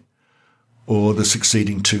 70 or the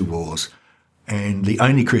succeeding two wars. And the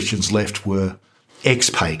only Christians left were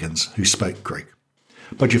ex-pagans who spoke Greek.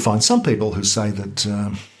 But you find some people who say that,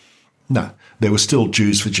 no, there were still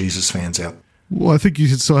Jews for Jesus fans out. Well, I think you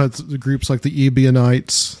still had the groups like the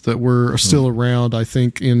Ebionites that were still around, I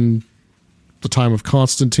think, in the time of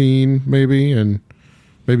Constantine, maybe, and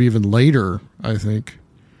maybe even later, I think.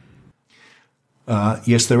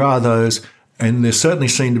 Yes, there are those, and there certainly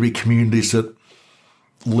seem to be communities that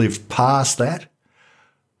lived past that.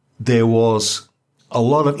 There was a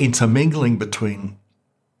lot of intermingling between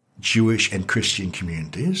Jewish and Christian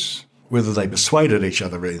communities. Whether they persuaded each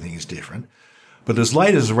other or anything is different. But as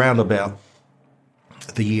late as around about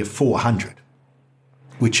the year 400,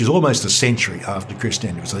 which is almost a century after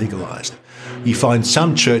Christianity was legalised, you find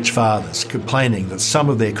some church fathers complaining that some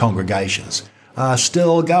of their congregations are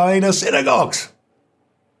still going to synagogues.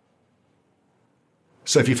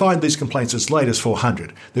 So if you find these complaints as late as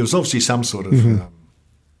 400, there was obviously some sort of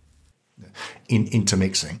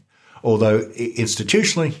intermixing. Although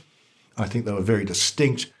institutionally, I think they were very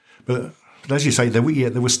distinct. But as you say, there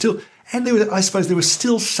were still, and I suppose there were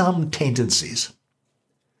still some tendencies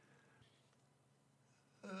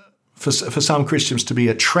for some Christians to be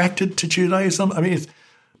attracted to Judaism. I mean,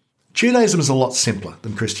 Judaism is a lot simpler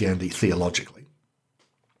than Christianity theologically.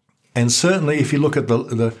 And certainly if you look at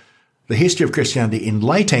the history of Christianity in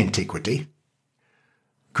late antiquity,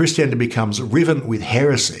 Christianity becomes riven with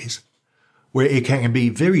heresies where it can be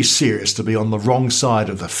very serious to be on the wrong side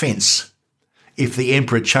of the fence if the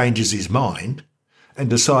emperor changes his mind and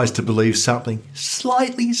decides to believe something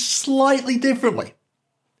slightly differently.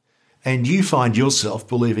 And you find yourself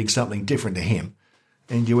believing something different to him,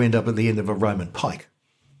 and you end up at the end of a Roman pike.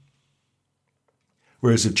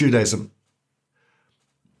 Whereas if Judaism,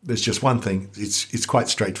 there's just one thing, it's quite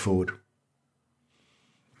straightforward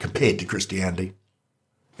compared to Christianity,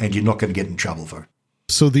 and you're not going to get in trouble for it.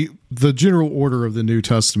 So the general order of the New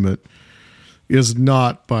Testament is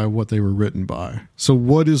not by what they were written by. So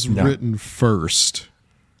what is written first?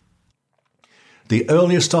 The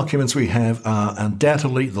earliest documents we have are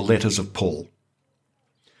undoubtedly the letters of Paul.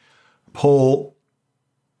 Paul,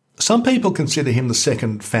 some people consider him the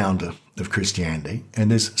second founder of Christianity,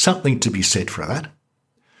 and there's something to be said for that.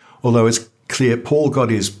 Although it's clear Paul got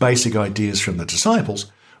his basic ideas from the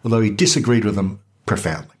disciples, although he disagreed with them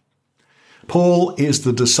profoundly. Paul is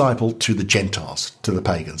the disciple to the Gentiles, to the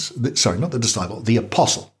pagans. Sorry, not the disciple, the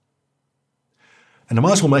apostle. And I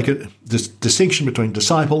might as well make a distinction between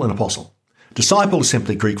disciple and apostle. Disciple is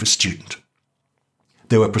simply Greek for student.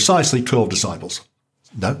 There were precisely 12 disciples.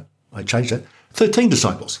 No, I changed that. 13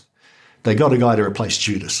 disciples. They got a guy to replace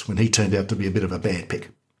Judas when he turned out to be a bit of a bad pick.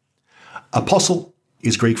 Apostle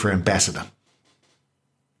is Greek for ambassador.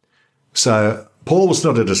 So Paul was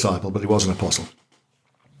not a disciple, but he was an apostle.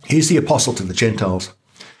 He's the apostle to the Gentiles,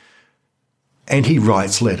 and he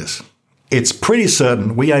writes letters. It's pretty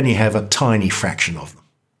certain we only have a tiny fraction of them.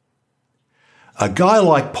 A guy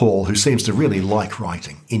like Paul, who seems to really like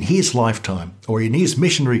writing, in his lifetime, or in his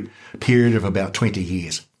missionary period of about 20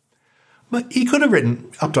 years, He could have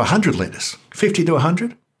written up to 100 letters, 50 to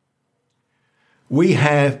 100. We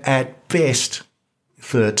have at best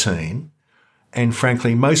 13, and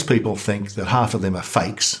frankly, most people think that half of them are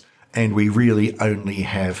fakes, and we really only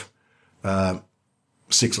have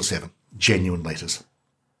 6 or 7 genuine letters.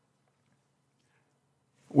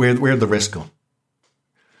 Where have the rest gone?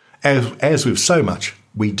 As with so much,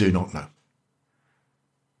 we do not know.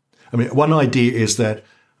 I mean, one idea is that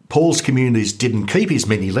Paul's communities didn't keep his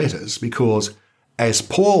many letters because, as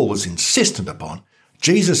Paul was insistent upon,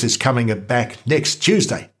 Jesus is coming back next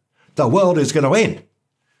Tuesday. The world is going to end.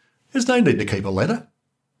 There's no need to keep a letter.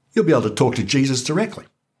 You'll be able to talk to Jesus directly.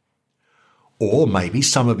 Or maybe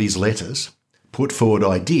some of his letters put forward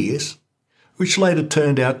ideas which later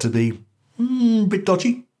turned out to be a bit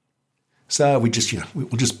dodgy. So we'll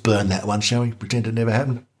just burn that one, shall we? Pretend it never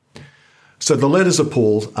happened. So the letters of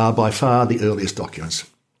Paul are by far the earliest documents.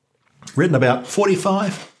 Written about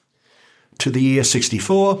 45 to the year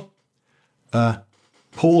 64.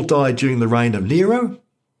 Paul died during the reign of Nero,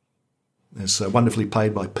 as wonderfully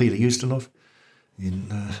played by Peter Ustinov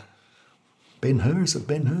in Ben-Hur. Is it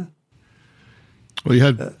Ben-Hur? Well, you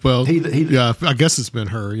had, yeah, I guess it's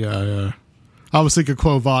Ben-Hur, yeah. I was thinking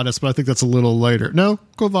Quo Vadis, but I think that's a little later. No,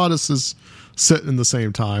 Quo Vadis is set in the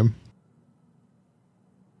same time.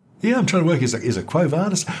 Yeah, I'm trying to work, is it Quo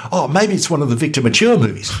Vadis? Oh, maybe it's one of the Victor Mature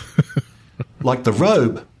movies, like The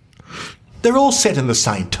Robe. They're all set in the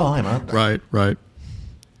same time, aren't they? Right.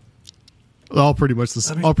 All pretty much the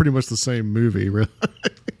same movie, really.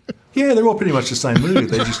 Yeah, they're all pretty much the same movie.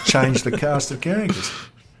 They just changed the cast of characters.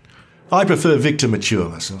 I prefer Victor Mature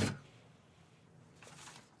myself.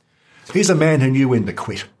 He's a man who knew when to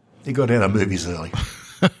quit. He got out of movies early.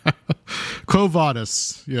 Quo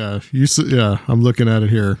Vadis, yeah. I'm looking at it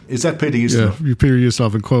here. Is that Peter Ustinov? Yeah, Peter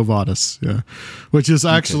Ustinov and Quo Vadis, yeah. Which is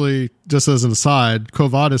actually, just as an aside, Quo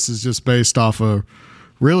Vadis is just based off of,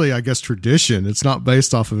 really, I guess, tradition. It's not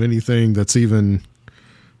based off of anything that's even,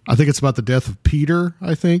 I think it's about the death of Peter,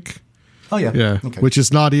 I think. Oh, yeah. Yeah, okay. Which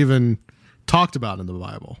is not even talked about in the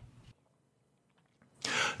Bible.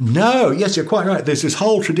 No, yes, you're quite right. There's this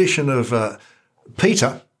whole tradition of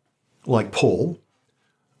Peter, like Paul,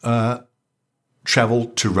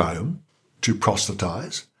 travelled to Rome to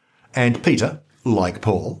proselytise, and Peter, like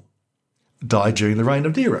Paul, died during the reign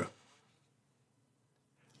of Nero.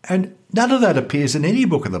 And none of that appears in any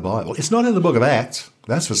book of the Bible. It's not in the book of Acts,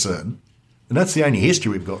 that's for certain. And that's the only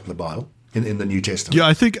history we've got in the Bible, in the New Testament. Yeah,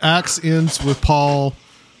 I think Acts ends with Paul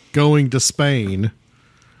going to Spain.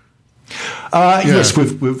 Yes,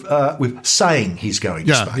 with saying he's going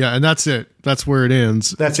to Spain. Yeah, and that's it. That's where it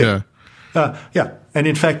ends. That's it. Yeah, and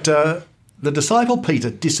in fact, the disciple Peter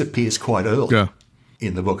disappears quite early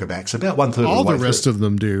in the book of Acts, about 1/3 of the way All the rest of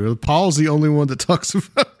them do. Paul's the only one that talks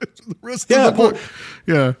about it. The rest of the book.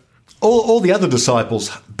 Yeah. All the other disciples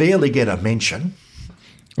barely get a mention.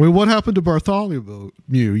 I mean, what happened to Bartholomew?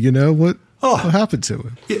 You know, what happened to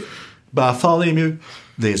him? Yeah. Bartholomew,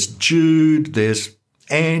 there's Jude, there's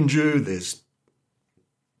Andrew, there's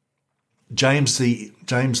James the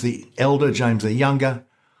elder, James the younger.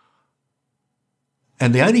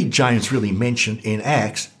 And the only James really mentioned in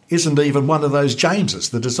Acts isn't even one of those Jameses,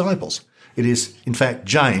 the disciples. It is, in fact,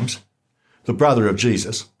 James, the brother of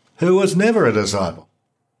Jesus, who was never a disciple.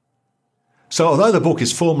 So although the book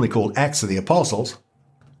is formally called Acts of the Apostles,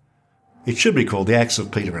 it should be called the Acts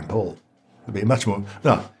of Peter and Paul. It'd be much more...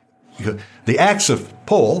 No, the Acts of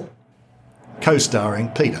Paul, co-starring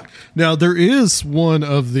Peter. Now, there is one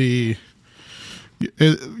of the...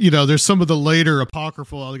 there's some of the later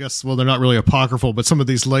apocryphal, I guess, well, they're not really apocryphal, but some of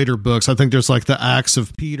these later books, I think there's like the Acts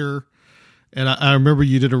of Peter. And I remember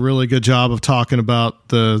you did a really good job of talking about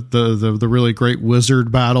the really great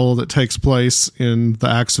wizard battle that takes place in the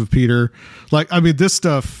Acts of Peter. Like, I mean, this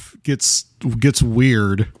stuff gets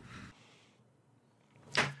weird.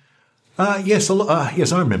 Yes,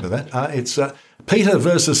 I remember that. It's Peter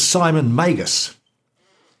versus Simon Magus,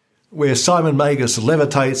 where Simon Magus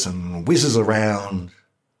levitates and whizzes around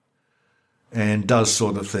and does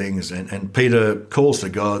sort of things. And Peter calls to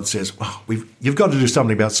God, says, you've got to do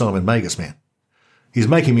something about Simon Magus, man. He's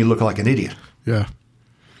making me look like an idiot. Yeah.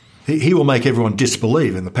 He will make everyone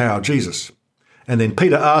disbelieve in the power of Jesus. And then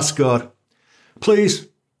Peter asks God, please,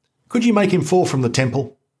 could you make him fall from the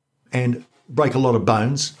temple and break a lot of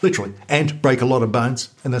bones, literally, and break a lot of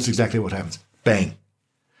bones? And that's exactly what happens. Bang.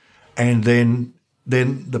 And then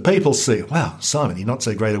the people see, wow, Simon, you're not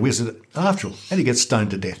so great a wizard after all. And he gets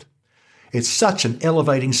stoned to death. It's such an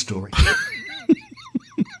elevating story.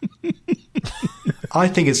 I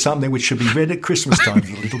think it's something which should be read at Christmas time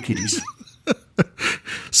for the little kiddies.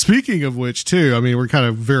 Speaking of which, too, I mean, we're kind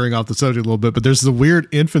of veering off the subject a little bit, but there's the weird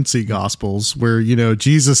infancy gospels where, you know,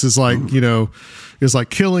 Jesus is like, you know, is like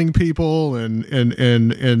killing people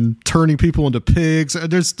and turning people into pigs.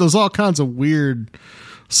 There's all kinds of weird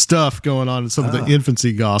stuff going on in some of the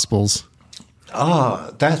infancy gospels.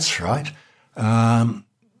 That's right.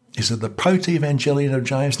 Is it the Proto-Evangelion of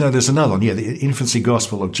James? No, there's another one. Yeah, the Infancy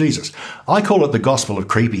Gospel of Jesus. I call it the Gospel of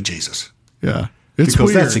Creepy Jesus. Yeah. It's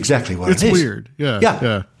because weird. That's exactly what it is. It's weird.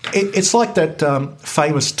 Yeah. It's like that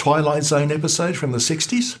famous Twilight Zone episode from the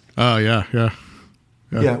 60s. Oh, yeah.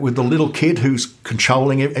 Yeah, with the little kid who's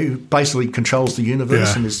controlling it, who basically controls the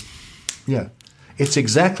universe. Yeah. And it's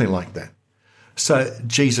exactly like that. So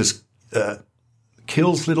Jesus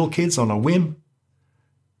kills little kids on a whim,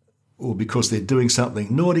 or because they're doing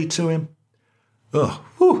something naughty to him.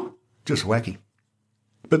 Just wacky.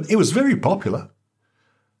 But it was very popular.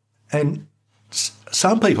 And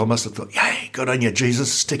some people must have thought, yay, good on you,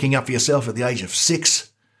 Jesus, sticking up for yourself at the age of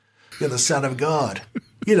 6. You're the Son of God.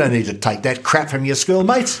 You don't need to take that crap from your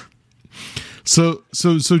schoolmates. So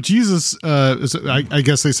Jesus, I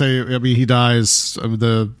guess they say, I mean, he dies,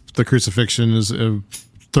 the crucifixion is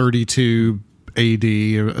 32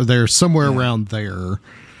 AD. They're somewhere around there.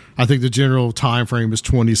 I think the general time frame is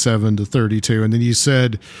 27 to 32. And then you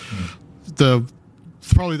said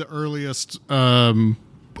probably the earliest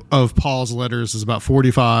of Paul's letters is about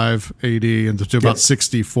 45 AD and to about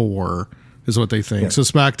 64 is what they think. So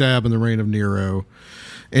smack dab in the reign of Nero.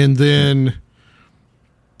 And then,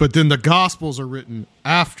 but then the Gospels are written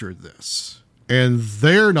after this, and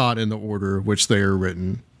they're not in the order of which they are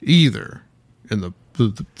written either.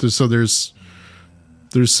 So there's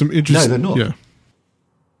some interesting. No, they're not. Yeah.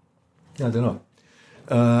 No, they're not.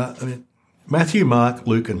 I mean, Matthew, Mark,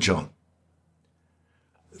 Luke, and John.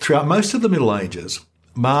 Throughout most of the Middle Ages,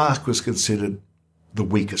 Mark was considered the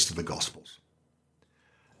weakest of the Gospels.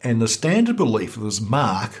 And the standard belief was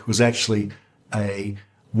Mark was actually a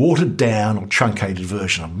watered-down or truncated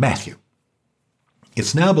version of Matthew.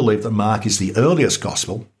 It's now believed that Mark is the earliest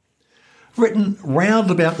Gospel, written round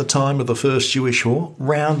about the time of the First Jewish War,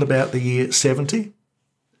 round about the year 70.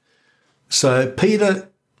 So both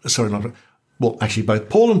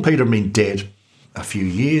Paul and Peter have been dead a few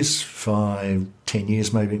years, 5, 10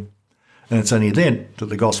 years maybe, and it's only then that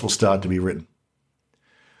the Gospels start to be written.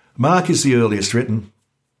 Mark is the earliest written.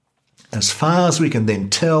 As far as we can then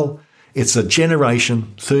tell, it's a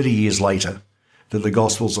generation, 30 years later, that the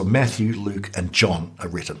Gospels of Matthew, Luke, and John are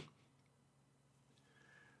written.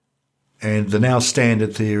 And the now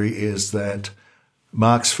standard theory is that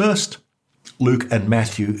Mark's first, Luke and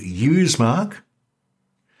Matthew use Mark.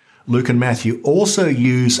 Luke and Matthew also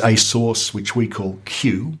use a source which we call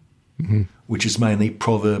Q, which is mainly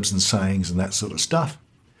proverbs and sayings and that sort of stuff.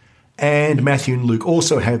 And Matthew and Luke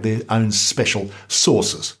also have their own special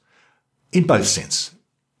sources, in both sense.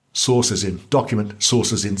 Sources in document,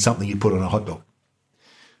 sources in something you put on a hot dog.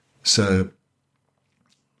 So,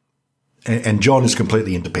 and John is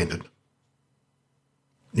completely independent.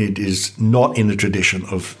 It is not in the tradition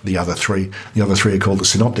of the other three. The other three are called the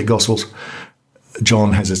Synoptic Gospels.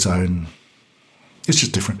 John has its own, it's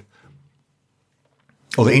just different.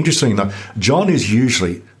 Although interesting though, John is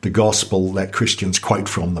usually the gospel that Christians quote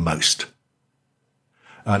from the most.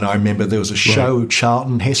 And I remember there was a show,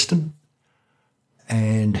 Charlton Heston,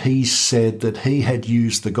 and he said that he had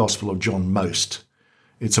used the Gospel of John most.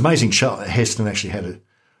 It's amazing. Heston actually had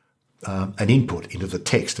an input into the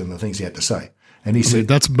text and the things he had to say. And he said,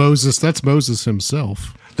 "That's Moses. That's Moses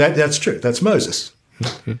himself." That's true. That's Moses.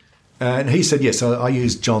 And he said, "Yes, I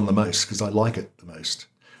use John the most because I like it the most."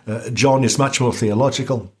 John is much more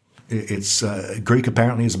theological. It's Greek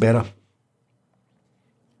apparently is better.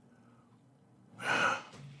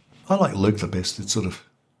 I like Luke the best. It's sort of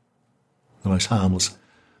the most harmless.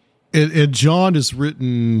 And John is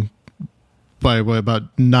written by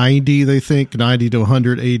about 90, they think, 90 to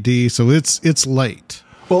 100 AD. So it's late.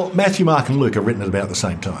 Well, Matthew, Mark, and Luke are written at about the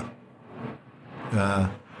same time.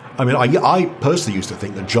 I personally used to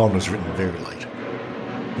think that John was written very late.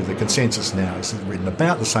 But the consensus now is written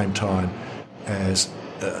about the same time as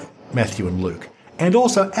Matthew and Luke. And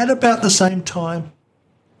also at about the same time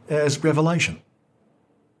as Revelation.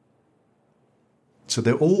 So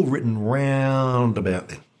they're all written round about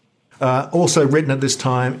then. Also written at this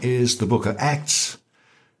time is the book of Acts,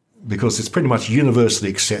 because it's pretty much universally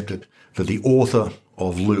accepted that the author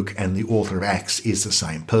of Luke and the author of Acts is the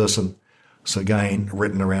same person. So again,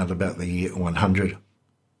 written around about the year 100.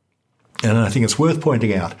 And I think it's worth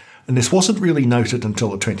pointing out, and this wasn't really noted until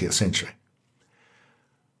the 20th century,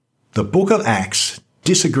 the book of Acts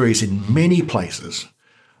disagrees in many places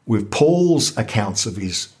with Paul's accounts of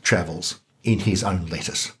his travels in his own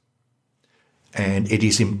letters. And it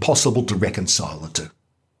is impossible to reconcile the two.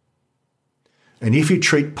 And if you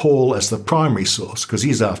treat Paul as the primary source, because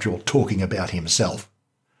he's, after all, talking about himself,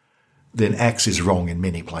 then Acts is wrong in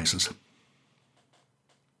many places.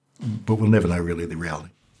 But we'll never know really the reality.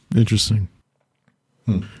 Interesting.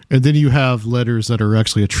 And then you have letters that are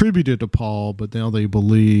actually attributed to Paul, but now they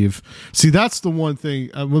believe. See, that's the one thing.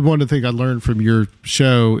 One of the things I learned from your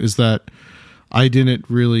show is that I didn't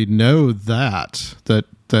really know that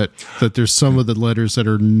there's some of the letters that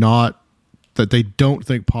are not, that they don't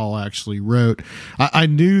think Paul actually wrote. I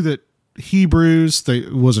knew that Hebrews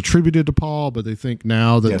was attributed to Paul, but they think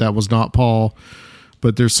now that that was not Paul.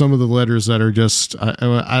 But there's some of the letters that are just,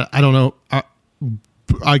 I don't know.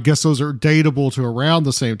 I guess those are datable to around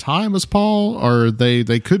the same time as Paul, or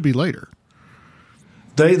they could be later.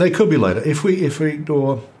 They could be later. If we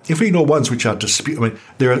ignore ones which are disputed, I mean,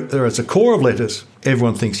 there is a core of letters.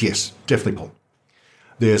 Everyone thinks yes, definitely Paul.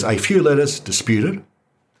 There's a few letters disputed,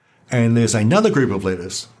 and there's another group of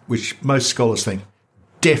letters which most scholars think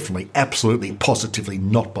definitely, absolutely, positively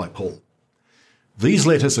not by Paul. These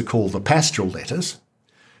letters are called the pastoral letters,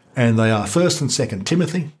 and they are 1st and 2nd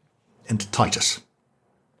Timothy and Titus.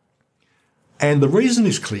 And the reason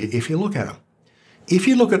is clear if you look at them. If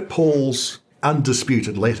you look at Paul's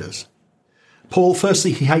undisputed letters, Paul,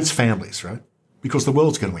 firstly, he hates families, right? Because the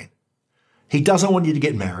world's going to end. He doesn't want you to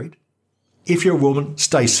get married. If you're a woman,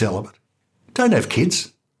 stay celibate. Don't have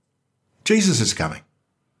kids. Jesus is coming.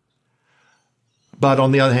 But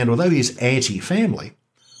on the other hand, although he's anti-family,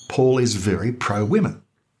 Paul is very pro-women.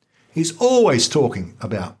 He's always talking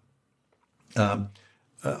about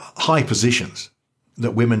high positions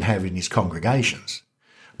that women have in his congregations.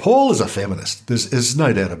 Paul is a feminist. There's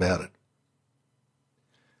no doubt about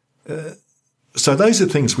it. So those are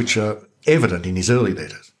things which are evident in his early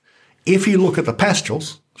letters. If you look at the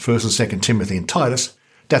pastorals, 1st and 2nd Timothy and Titus,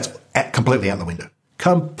 that's completely out the window.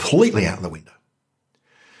 Completely out the window.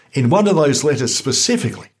 In one of those letters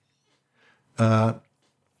specifically,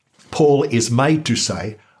 Paul is made to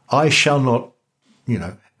say, I shall not,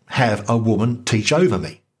 have a woman teach over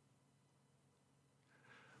me.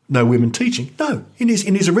 No women teaching. No, in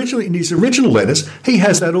his original letters, he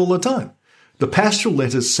has that all the time. The pastoral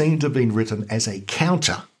letters seem to have been written as a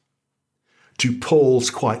counter to Paul's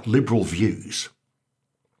quite liberal views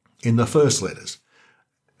in the first letters.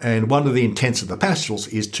 And one of the intents of the pastorals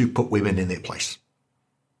is to put women in their place.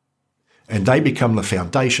 And they become the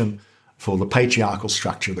foundation for the patriarchal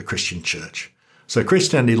structure of the Christian church. So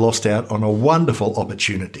Christianity lost out on a wonderful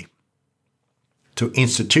opportunity to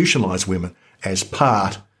institutionalise women as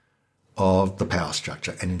part of the power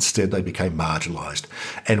structure, and instead they became marginalised.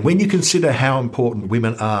 And when you consider how important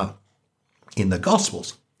women are in the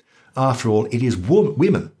Gospels, after all, it is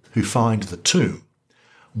women who find the tomb,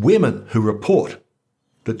 women who report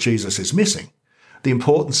that Jesus is missing, the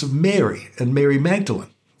importance of Mary and Mary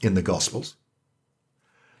Magdalene in the Gospels.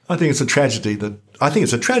 I think it's a tragedy that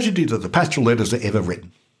the pastoral letters are ever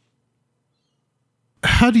written.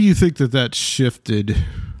 How do you think that shifted?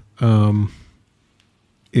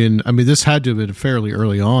 This had to have been fairly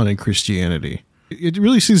early on in Christianity. It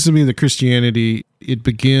really seems to me that Christianity, it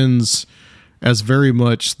begins as very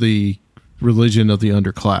much the religion of the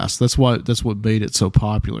underclass. That's what made it so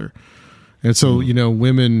popular. And so,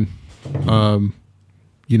 women, were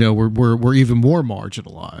even more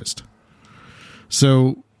marginalized.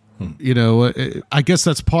 So, I guess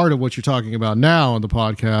that's part of what you're talking about now on the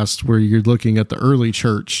podcast, where you're looking at the early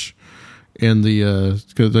church and the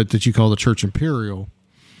that you call the Church Imperial.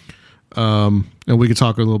 And we could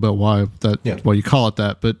talk a little bit why you call it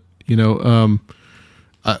that, but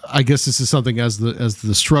I guess this is something as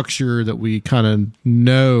the structure that we kind of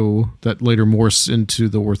know that later morphs into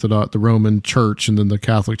the Roman Church, and then the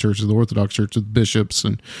Catholic Church and the Orthodox Church, the bishops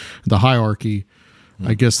and the hierarchy.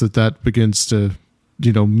 I guess that begins to,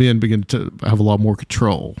 men begin to have a lot more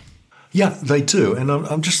control. Yeah, they do. And let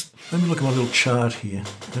me look at my little chart here.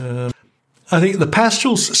 I think the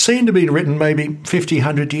pastorals seem to be written maybe 50,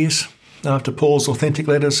 100 years after Paul's authentic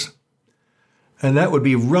letters. And that would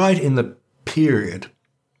be right in the period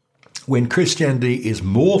when Christianity is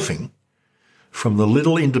morphing from the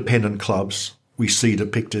little independent clubs we see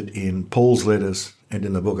depicted in Paul's letters and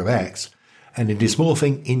in the book of Acts, and it is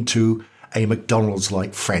morphing into a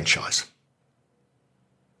McDonald's-like franchise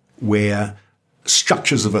where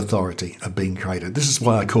structures of authority are being created. This is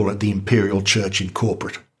why I call it the imperial church in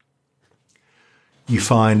corporate. You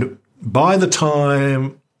find by the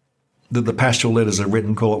time that the pastoral letters are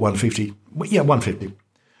written, call it 150,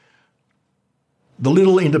 the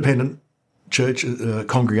little independent church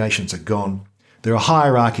congregations are gone. There are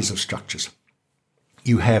hierarchies of structures.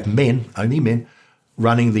 you have men, only men,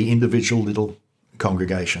 running the individual little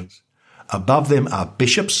congregations. Above them are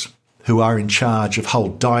bishops who are in charge of whole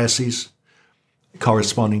dioceses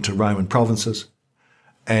corresponding to Roman provinces,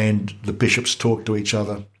 and the bishops talk to each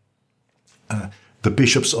other. The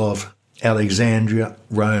bishops of Alexandria,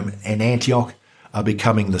 Rome, and Antioch are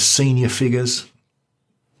becoming the senior figures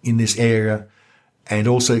in this area, and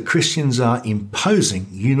also Christians are imposing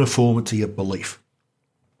uniformity of belief.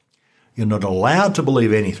 You're not allowed to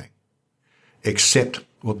believe anything except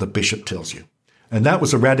what the bishop tells you. And that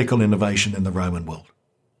was a radical innovation in the Roman world.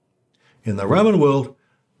 In the Roman world,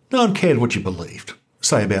 no one cared what you believed,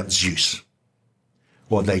 say about Zeus.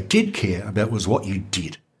 What they did care about was what you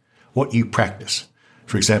did, what you practiced.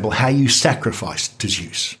 For example, how you sacrificed to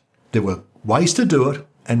Zeus. There were ways to do it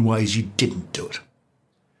and ways you didn't do it.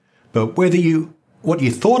 But what you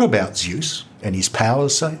thought about Zeus and his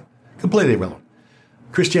powers, say, completely irrelevant.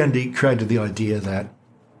 Christianity created the idea that,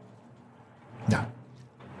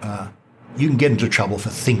 you can get into trouble for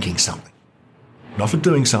thinking something. Not for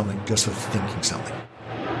doing something, just for thinking something.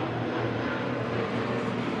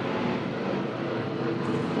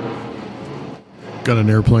 Got an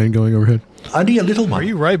airplane going overhead? Only a little one. Are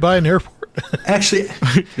you right by an airport? Actually,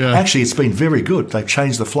 it's been very good. They've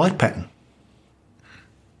changed the flight pattern.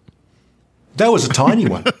 That was a tiny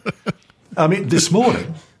one. I mean, this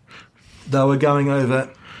morning, they were going over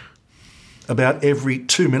about every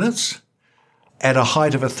 2 minutes at a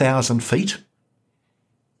height of 1,000 feet.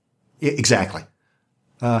 Yeah, exactly.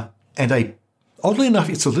 Oddly enough,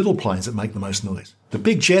 it's the little planes that make the most noise. The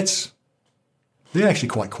big jets, they're actually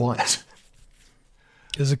quite quiet.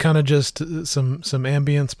 Is it kind of just some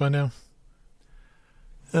ambience by now?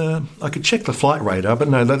 I could check the flight radar, but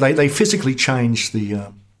no, they physically changed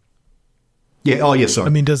the... sorry. I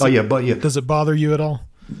mean, does it bother you at all?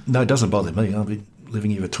 No, it doesn't bother me. I've been living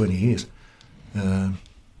here for 20 years. You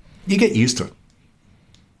get used to it.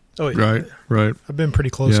 Oh, yeah. Right. I've been pretty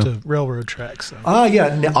close to railroad tracks. So.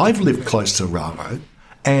 Now, I've lived close to a railroad,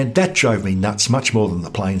 and that drove me nuts much more than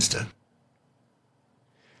the planes did.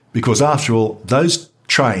 Because after all, those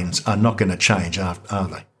trains are not going to change, are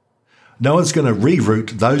they? No one's going to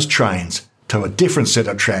reroute those trains to a different set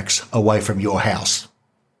of tracks away from your house.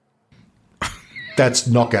 That's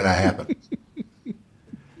not going to happen.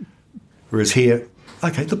 Whereas here,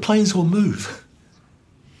 the planes will move.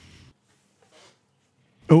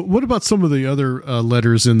 What about some of the other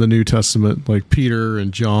letters in the New Testament, like Peter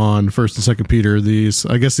and John, 1st and 2nd Peter?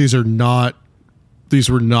 These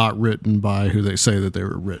were not written by who they say that they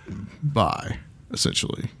were written by,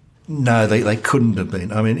 essentially. No, they couldn't have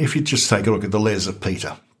been. I mean, if you just take a look at the letters of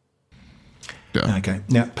Peter. Yeah. Okay.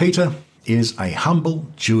 Now, Peter is a humble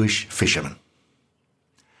Jewish fisherman.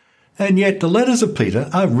 And yet the letters of Peter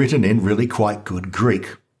are written in really quite good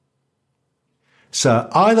Greek. So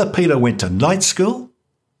either Peter went to night school,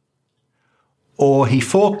 or he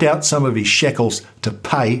forked out some of his shekels to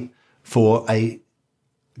pay for a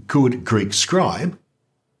good Greek scribe,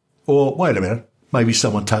 or, wait a minute, maybe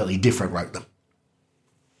someone totally different wrote them.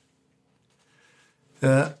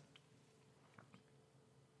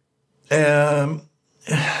 And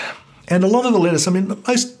a lot of the letters, I mean,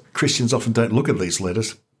 most Christians often don't look at these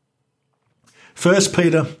letters. 1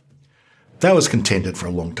 Peter, that was contended for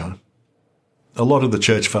a long time. A lot of the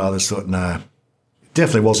church fathers thought, no, it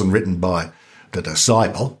definitely wasn't written by the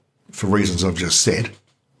disciple, for reasons I've just said.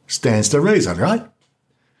 Stands to reason, right?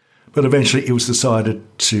 But eventually it was decided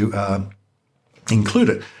to include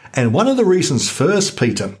it. And one of the reasons 1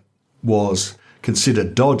 Peter was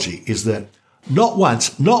considered dodgy is that not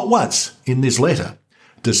once in this letter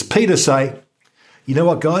does Peter say, you know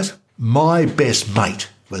what, guys? My best mate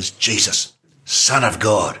was Jesus, Son of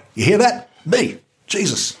God. You hear that? Me,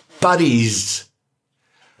 Jesus, buddies.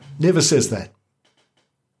 Never says that.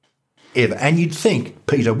 Ever. And you'd think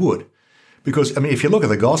Peter would. Because, I mean, if you look at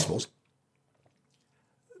the Gospels,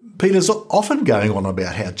 Peter's often going on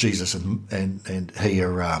about how Jesus and he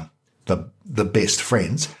are the best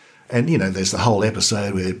friends. And, you know, there's the whole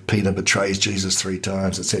episode where Peter betrays Jesus 3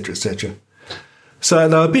 times, etc., etc. So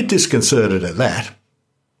they were a bit disconcerted at that.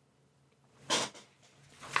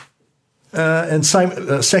 And same,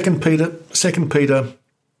 2 Peter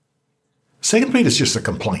is just a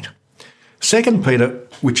complaint. 2 Peter,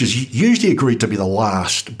 which is usually agreed to be the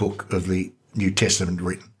last book of the New Testament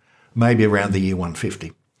written, maybe around the year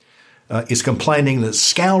 150, is complaining that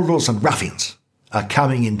scoundrels and ruffians are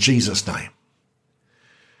coming in Jesus' name.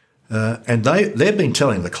 And they've been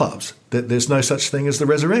telling the clubs that there's no such thing as the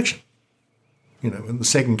resurrection, and the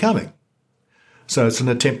second coming. So it's an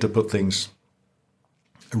attempt to put things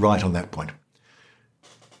right on that point.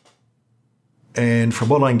 And from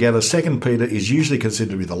what I can gather, 2 Peter is usually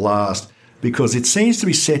considered to be the last because it seems to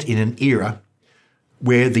be set in an era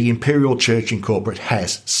where the imperial church in corporate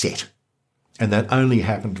has set. And that only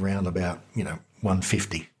happened around about,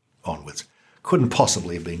 150 onwards. Couldn't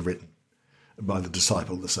possibly have been written by the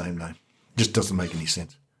disciple of the same name. Just doesn't make any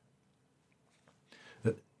sense.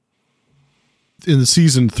 In the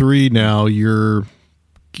season 3 now, you're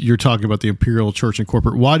talking about the imperial church and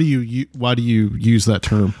corporate. Why do you use that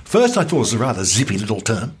term? First, I thought it was a rather zippy little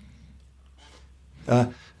term.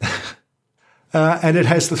 And it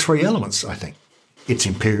has the 3 elements, I think. It's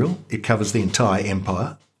imperial. It covers the entire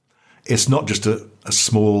empire. It's not just a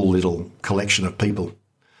small little collection of people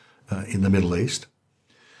in the Middle East.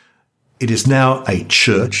 It is now a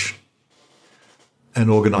church, an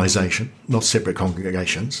organisation, not separate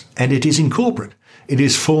congregations, and it is incorporate. It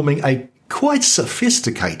is forming a quite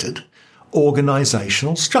sophisticated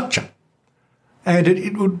organisational structure. And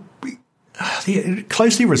it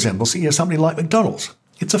closely resembles something like McDonald's.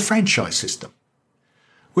 It's a franchise system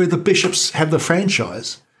where the bishops have the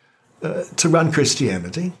franchise to run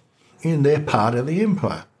Christianity in their part of the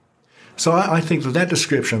empire. So I think that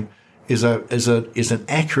description is an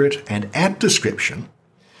accurate and apt description,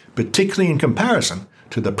 particularly in comparison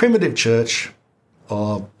to the primitive church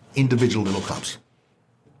of individual little clubs.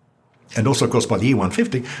 And also, of course, by the year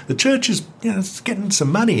 150, the church is it's getting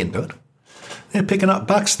some money into it. They're picking up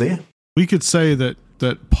bucks there. We could say that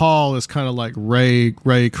Paul is kind of like Ray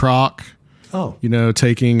Kroc. Oh,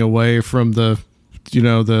 taking away from the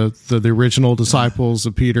original disciples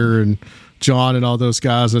of Peter and John and all those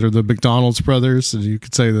guys that are the McDonald's brothers. And you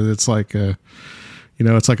could say that it's like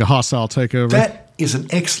it's like a hostile takeover. That is an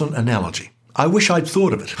excellent analogy. I wish I'd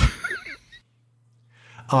thought of it.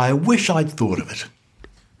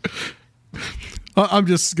 I'm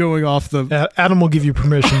just going off the... Adam will give you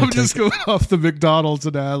permission. I'm just going off the McDonald's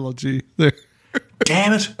analogy there.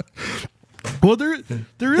 Damn it. Well,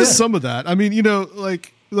 there is some of that. I mean,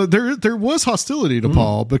 there was hostility to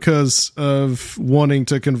Paul because of wanting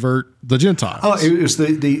to convert the Gentiles. Oh, it was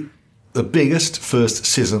the biggest first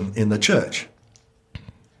schism in the church.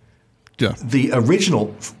 Yeah. The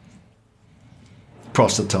original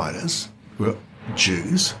proselyters were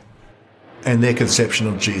Jews, and their conception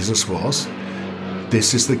of Jesus was,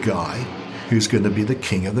 this is the guy who's going to be the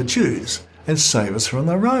king of the Jews and save us from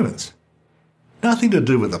the Romans. Nothing to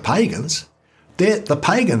do with the pagans. The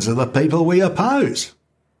pagans are the people we oppose.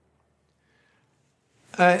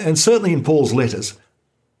 And certainly in Paul's letters,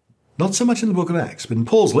 not so much in the book of Acts, but in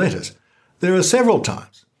Paul's letters, there are several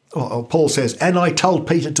times. Paul says, and I told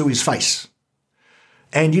Peter to his face,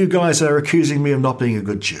 and you guys are accusing me of not being a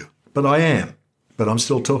good Jew. But I am. But I'm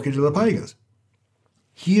still talking to the pagans.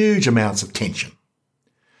 Huge amounts of tension.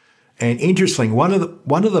 And interesting, one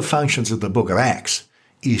of the functions of the book of Acts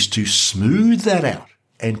is to smooth that out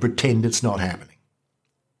and pretend it's not happening.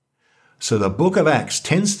 So the book of Acts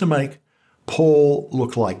tends to make Paul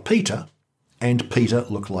look like Peter and Peter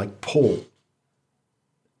look like Paul.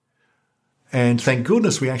 And thank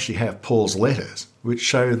goodness we actually have Paul's letters, which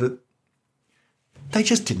show that they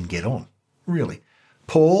just didn't get on, really.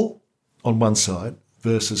 Paul on one side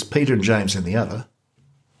versus Peter and James on the other,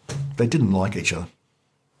 they didn't like each other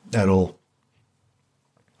at all.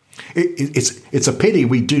 It's a pity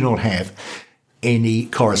we do not have any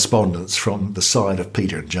correspondence from the side of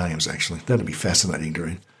Peter and James, actually. That'd be fascinating to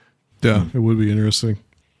read. Yeah, it would be interesting.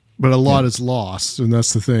 But a lot is lost, and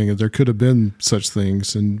that's the thing. There could have been such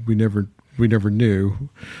things, and we never knew.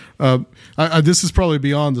 This is probably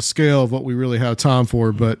beyond the scale of what we really have time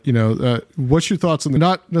for, but what's your thoughts on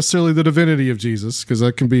not necessarily the divinity of Jesus, because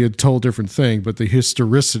that can be a total different thing, but the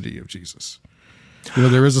historicity of Jesus?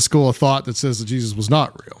 There is a school of thought that says that Jesus was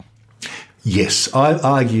not real. Yes, I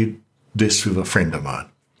argued this with a friend of mine.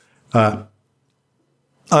 I'm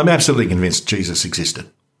absolutely convinced Jesus existed.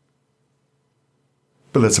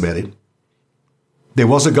 But that's about it. There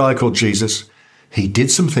was a guy called Jesus. He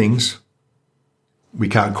did some things. We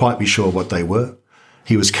can't quite be sure what they were.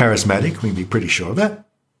 He was charismatic. We can be pretty sure of that.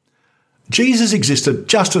 Jesus existed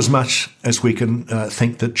just as much as we can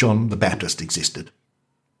think that John the Baptist existed.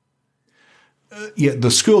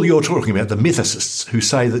 The school you're talking about, the mythicists who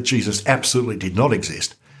say that Jesus absolutely did not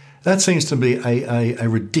exist, that seems to be a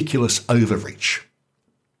ridiculous overreach.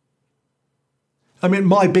 I mean,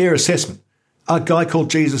 my bare assessment, a guy called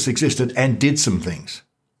Jesus existed and did some things.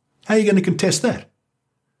 How are you going to contest that?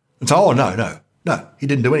 And say, oh, no, he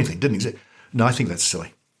didn't do anything, didn't exist. No, I think that's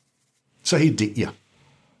silly. So he did, yeah.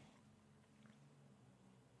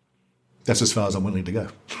 That's as far as I'm willing to go.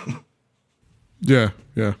 Yeah.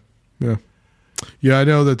 Yeah, I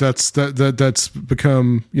know that's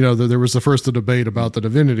become, there was the first debate about the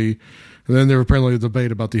divinity, and then there was apparently a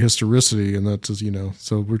debate about the historicity, and that's,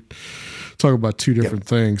 so we're talking about two different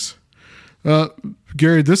things.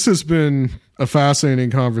 Gary, this has been a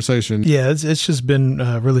fascinating conversation. Yeah, it's just been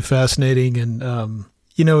really fascinating, and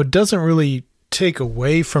it doesn't really take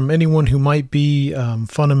away from anyone who might be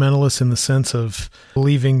fundamentalist in the sense of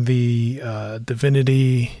believing the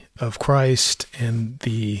divinity of Christ and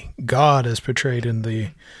the God as portrayed in the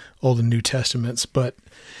Old and New Testaments. But,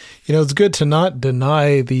 it's good to not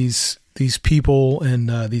deny these people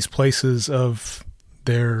and these places of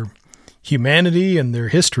their humanity and their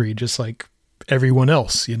history, just like everyone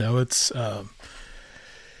else. It's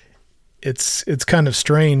kind of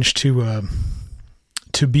strange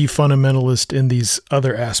to be fundamentalist in these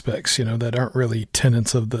other aspects, that aren't really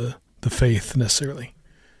tenets of the faith necessarily.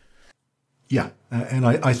 Yeah, and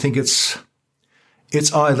I think it's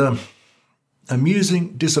either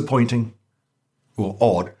amusing, disappointing, or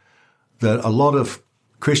odd that a lot of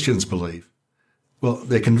Christians believe, well,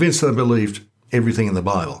 they're convinced they believed everything in the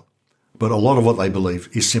Bible, but a lot of what they believe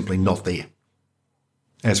is simply not there,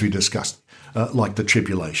 as we discussed, like the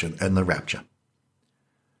tribulation and the rapture.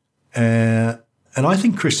 And I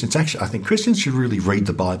think Christians should really read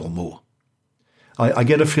the Bible more. I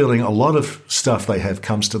get a feeling a lot of stuff they have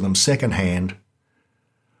comes to them secondhand,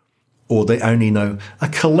 or they only know a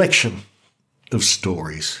collection of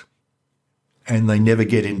stories, and they never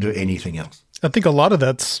get into anything else. I think a lot of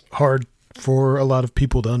that's hard for a lot of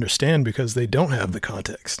people to understand because they don't have the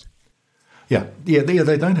context. Yeah, they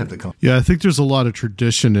don't have the context. Yeah, I think there's a lot of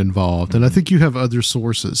tradition involved, and I think you have other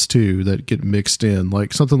sources too that get mixed in,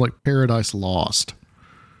 like something like Paradise Lost.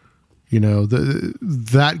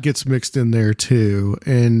 That gets mixed in there too,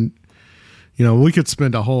 and we could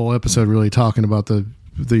spend a whole episode really talking about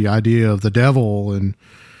the idea of the devil, and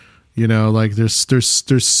like there's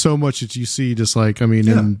so much that you see, just like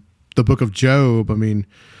in the book of Job.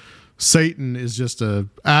 Satan is just a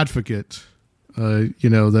advocate,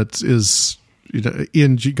 that is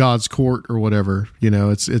in God's court or whatever.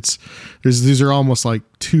 These are almost like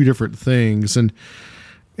two different things, and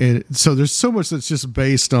so there's so much that's just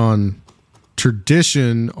based on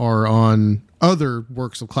tradition or on other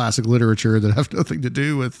works of classic literature that have nothing to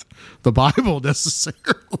do with the Bible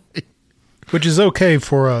necessarily. Which is okay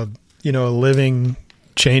for a living,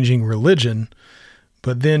 changing religion,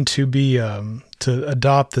 but then to be to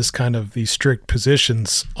adopt this kind of these strict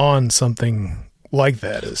positions on something like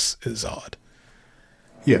that is odd.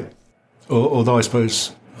 Yeah, although I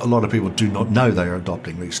suppose a lot of people do not know they are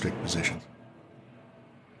adopting these strict positions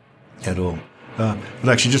at all. But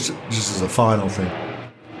actually, just as a final thing,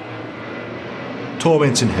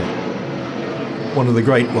 torments in hell. One of the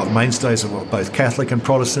great mainstays of both Catholic and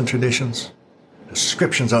Protestant traditions.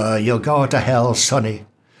 Descriptions are, you'll go to hell, sonny,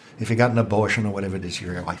 if you got an abortion or whatever it is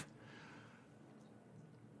your wife.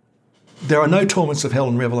 There are no torments of hell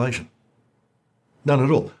in Revelation. None at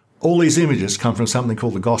all. All these images come from something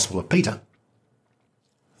called the Gospel of Peter,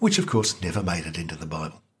 which of course never made it into the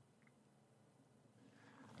Bible.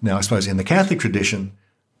 Now, I suppose in the Catholic tradition,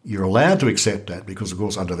 you're allowed to accept that because, of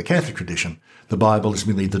course, under the Catholic tradition, the Bible is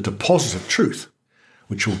merely the deposit of truth,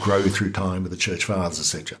 which will grow through time with the Church Fathers,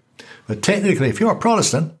 etc. But technically, if you're a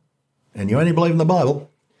Protestant and you only believe in the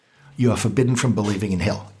Bible, you are forbidden from believing in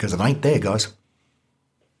hell because it ain't there, guys.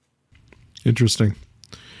 Interesting.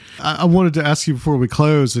 I wanted to ask you before we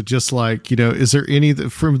close, just like, is there any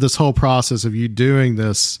from this whole process of you doing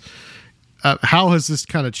this, how has this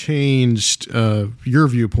kind of changed your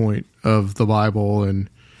viewpoint of the Bible and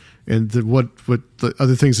what the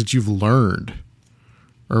other things that you've learned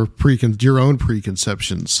or your own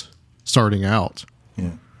preconceptions starting out?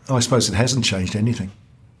 Yeah, I suppose it hasn't changed anything.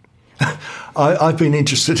 I've been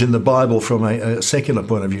interested in the Bible from a secular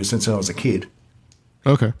point of view since I was a kid.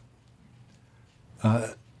 Okay.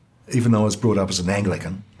 Even though I was brought up as an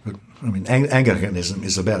Anglican, but Anglicanism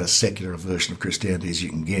is about as secular a version of Christianity as you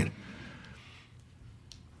can get.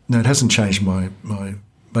 No, it hasn't changed my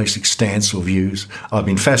basic stance or views. I've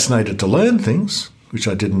been fascinated to learn things which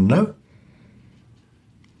I didn't know,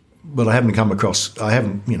 but I haven't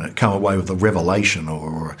come away with a revelation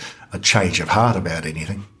or a change of heart about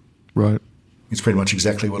anything. Right. It's pretty much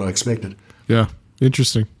exactly what I expected. Yeah.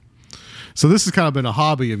 Interesting. So this has kind of been a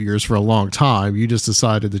hobby of yours for a long time. You just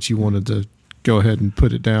decided that you wanted to go ahead and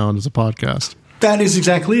put it down as a podcast. That is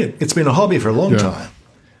exactly it. It's been a hobby for a long time.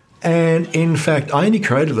 And in fact, I only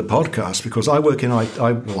created the podcast because I work in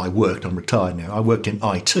I'm retired now. I worked in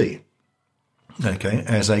IT,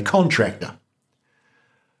 as a contractor.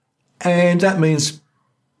 And that means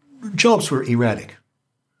jobs were erratic.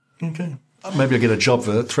 Okay. maybe I get a job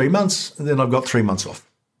for 3 months, and then I've got 3 months off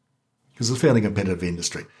because it's a fairly competitive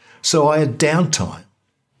industry. So I had downtime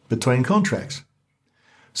between contracts.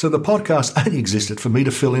 So the podcast only existed for me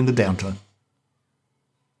to fill in the downtime.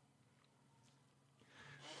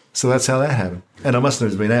 So that's how that happened. And I must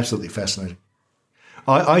admit, it's been absolutely fascinating.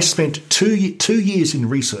 I spent two years in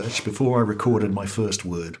research before I recorded my first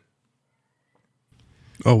word.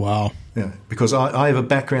 Oh, wow. Yeah, because I have a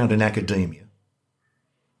background in academia.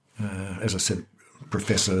 As I said,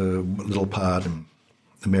 professor, little part in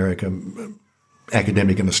America,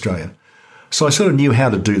 academic in Australia. So I sort of knew how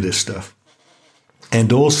to do this stuff.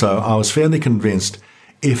 And also, I was fairly convinced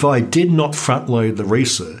if I did not front load the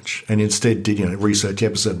research and instead did research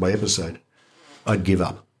episode by episode, I'd give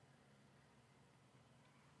up.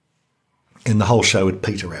 And the whole show would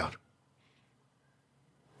peter out.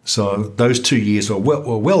 So those 2 years were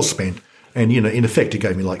well spent. And, in effect, it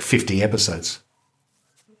gave me like 50 episodes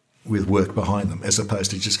with work behind them, as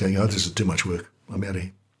opposed to just going, this is too much work. I'm out of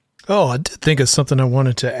here. Oh, I did think of something I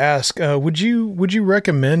wanted to ask. Would you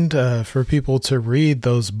recommend for people to read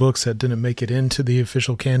those books that didn't make it into the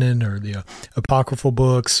official canon, or the apocryphal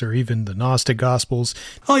books, or even the Gnostic Gospels?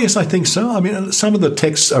 Oh, yes, I think so. I mean, some of the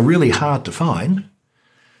texts are really hard to find.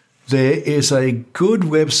 There is a good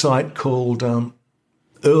website called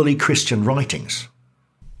Early Christian Writings,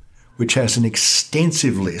 which has an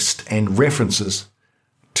extensive list and references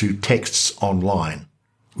to texts online,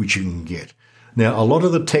 which you can get. Now, a lot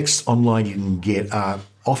of the texts online you can get are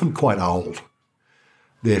often quite old.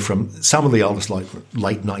 They're from some of the oldest, like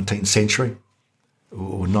late 19th century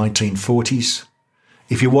or 1940s.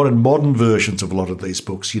 If you wanted modern versions of a lot of these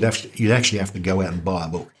books, you'd actually have to go out and buy a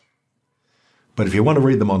book. But if you want to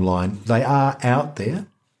read them online, they are out there.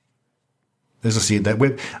 As I said,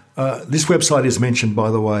 this website is mentioned, by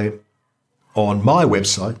the way, on my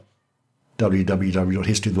website,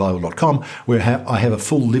 www.historyofthebible.com, where I have a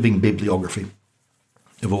full living bibliography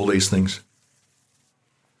of all these things.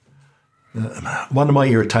 One of my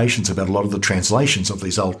irritations about a lot of the translations of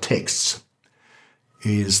these old texts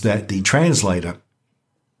is that the translator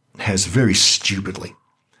has very stupidly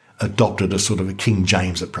adopted a sort of a King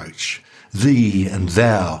James approach. Thee and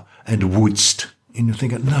thou and wouldst. And you're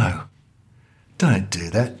thinking, no, don't do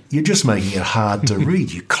that. You're just making it hard to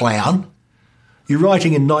read, you clown. You're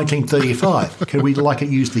writing in 1935. Can we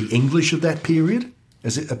use the English of that period,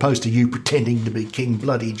 as opposed to you pretending to be King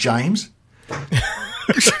Bloody James?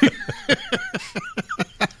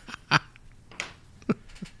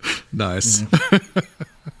 Nice. Yeah.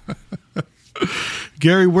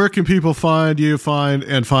 Gary, where can people find you, find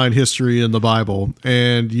history in the Bible?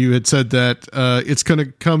 And you had said that it's going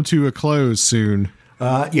to come to a close soon.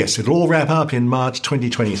 Yes, it'll all wrap up in March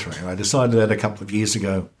 2023. I decided that a couple of years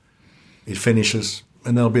ago. It finishes,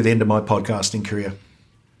 and that'll be the end of my podcasting career.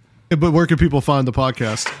 But where can people find the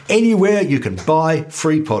podcast? Anywhere you can buy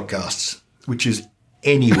free podcasts, which is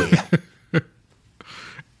anywhere.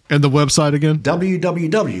 And the website again?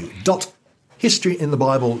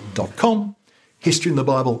 www.historyinthebible.com. History in the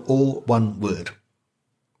Bible, all one word.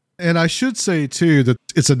 And I should say, too, that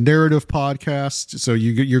it's a narrative podcast, so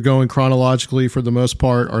you're going chronologically for the most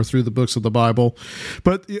part, or through the books of the Bible.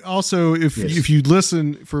 But also, if you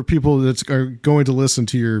listen, for people that are going to listen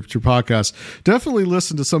to your podcast, definitely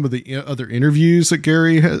listen to some of the other interviews that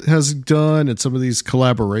Gary has done, and some of these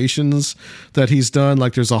collaborations that he's done.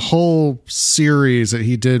 Like, there's a whole series that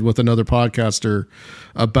he did with another podcaster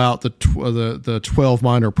about the 12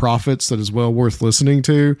 minor prophets that is well worth listening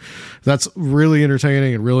to. That's really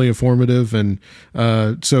entertaining and really informative. And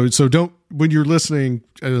so don't, when you're listening,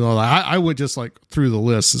 I would just through the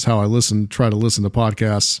list is how I try to listen to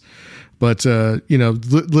podcasts. But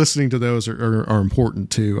listening to those are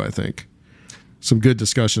important too. I think some good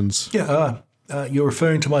discussions. Yeah, you're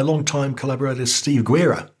referring to my longtime collaborator Steve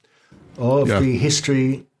Guerra of the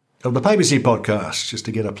History of the Papacy podcast, just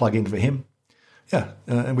to get a plug in for him. Yeah,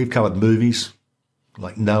 and we've covered movies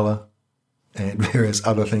like Noah and various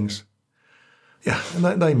other things. Yeah,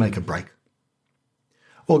 and they make a break.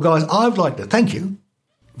 Well, guys, I'd like to thank you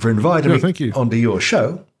for inviting me onto your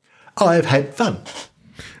show. I've had fun.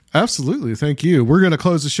 Absolutely. Thank you. We're going to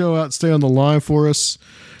close the show out. Stay on the line for us.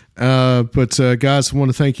 But guys, I want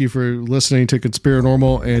to thank you for listening to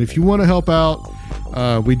Conspiranormal. And if you want to help out,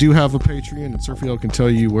 we do have a Patreon, and Sergio can tell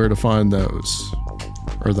you where to find those.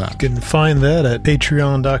 Or that. You can find that at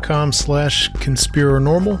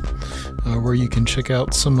patreon.com/Conspiranormal, where you can check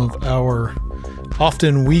out some of our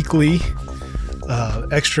often weekly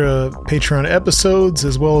extra Patreon episodes,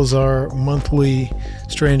 as well as our monthly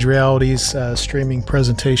Strange Realities streaming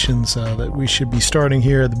presentations that we should be starting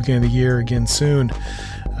here at the beginning of the year again soon.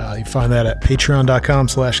 You find that at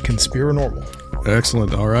patreon.com/conspiranormal.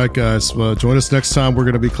 Excellent. All right, guys. Join us next time. We're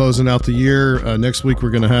going to be closing out the year. Next week, we're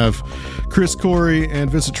going to have Chris Corey and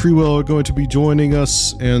Vincent Treewell are going to be joining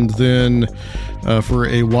us, and then for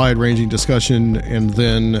a wide-ranging discussion. And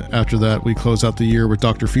then after that, we close out the year with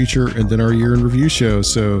Dr. Future and then our year in review show.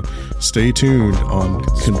 So stay tuned on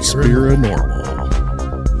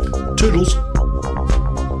Conspiranormal. Toodles.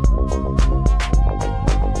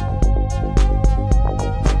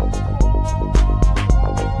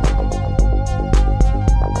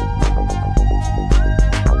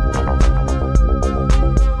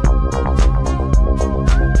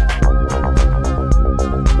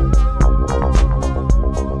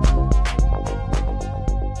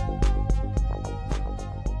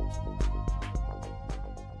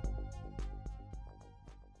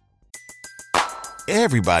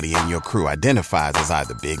 Everybody in your crew identifies as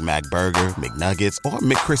either Big Mac Burger, McNuggets, or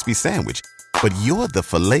McCrispy Sandwich. But you're the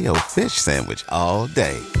Filet-O-Fish Sandwich all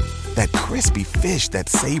day. That crispy fish, that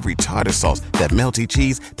savory tartar sauce, that melty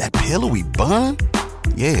cheese, that pillowy bun.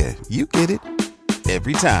 Yeah, you get it.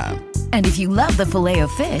 Every time. And if you love the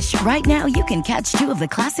Filet-O-Fish, right now you can catch 2 of the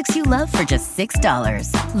classics you love for just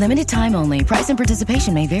 $6. Limited time only. Price and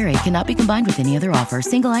participation may vary. Cannot be combined with any other offer.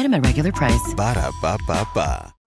 Single item at regular price. Ba-da-ba-ba-ba.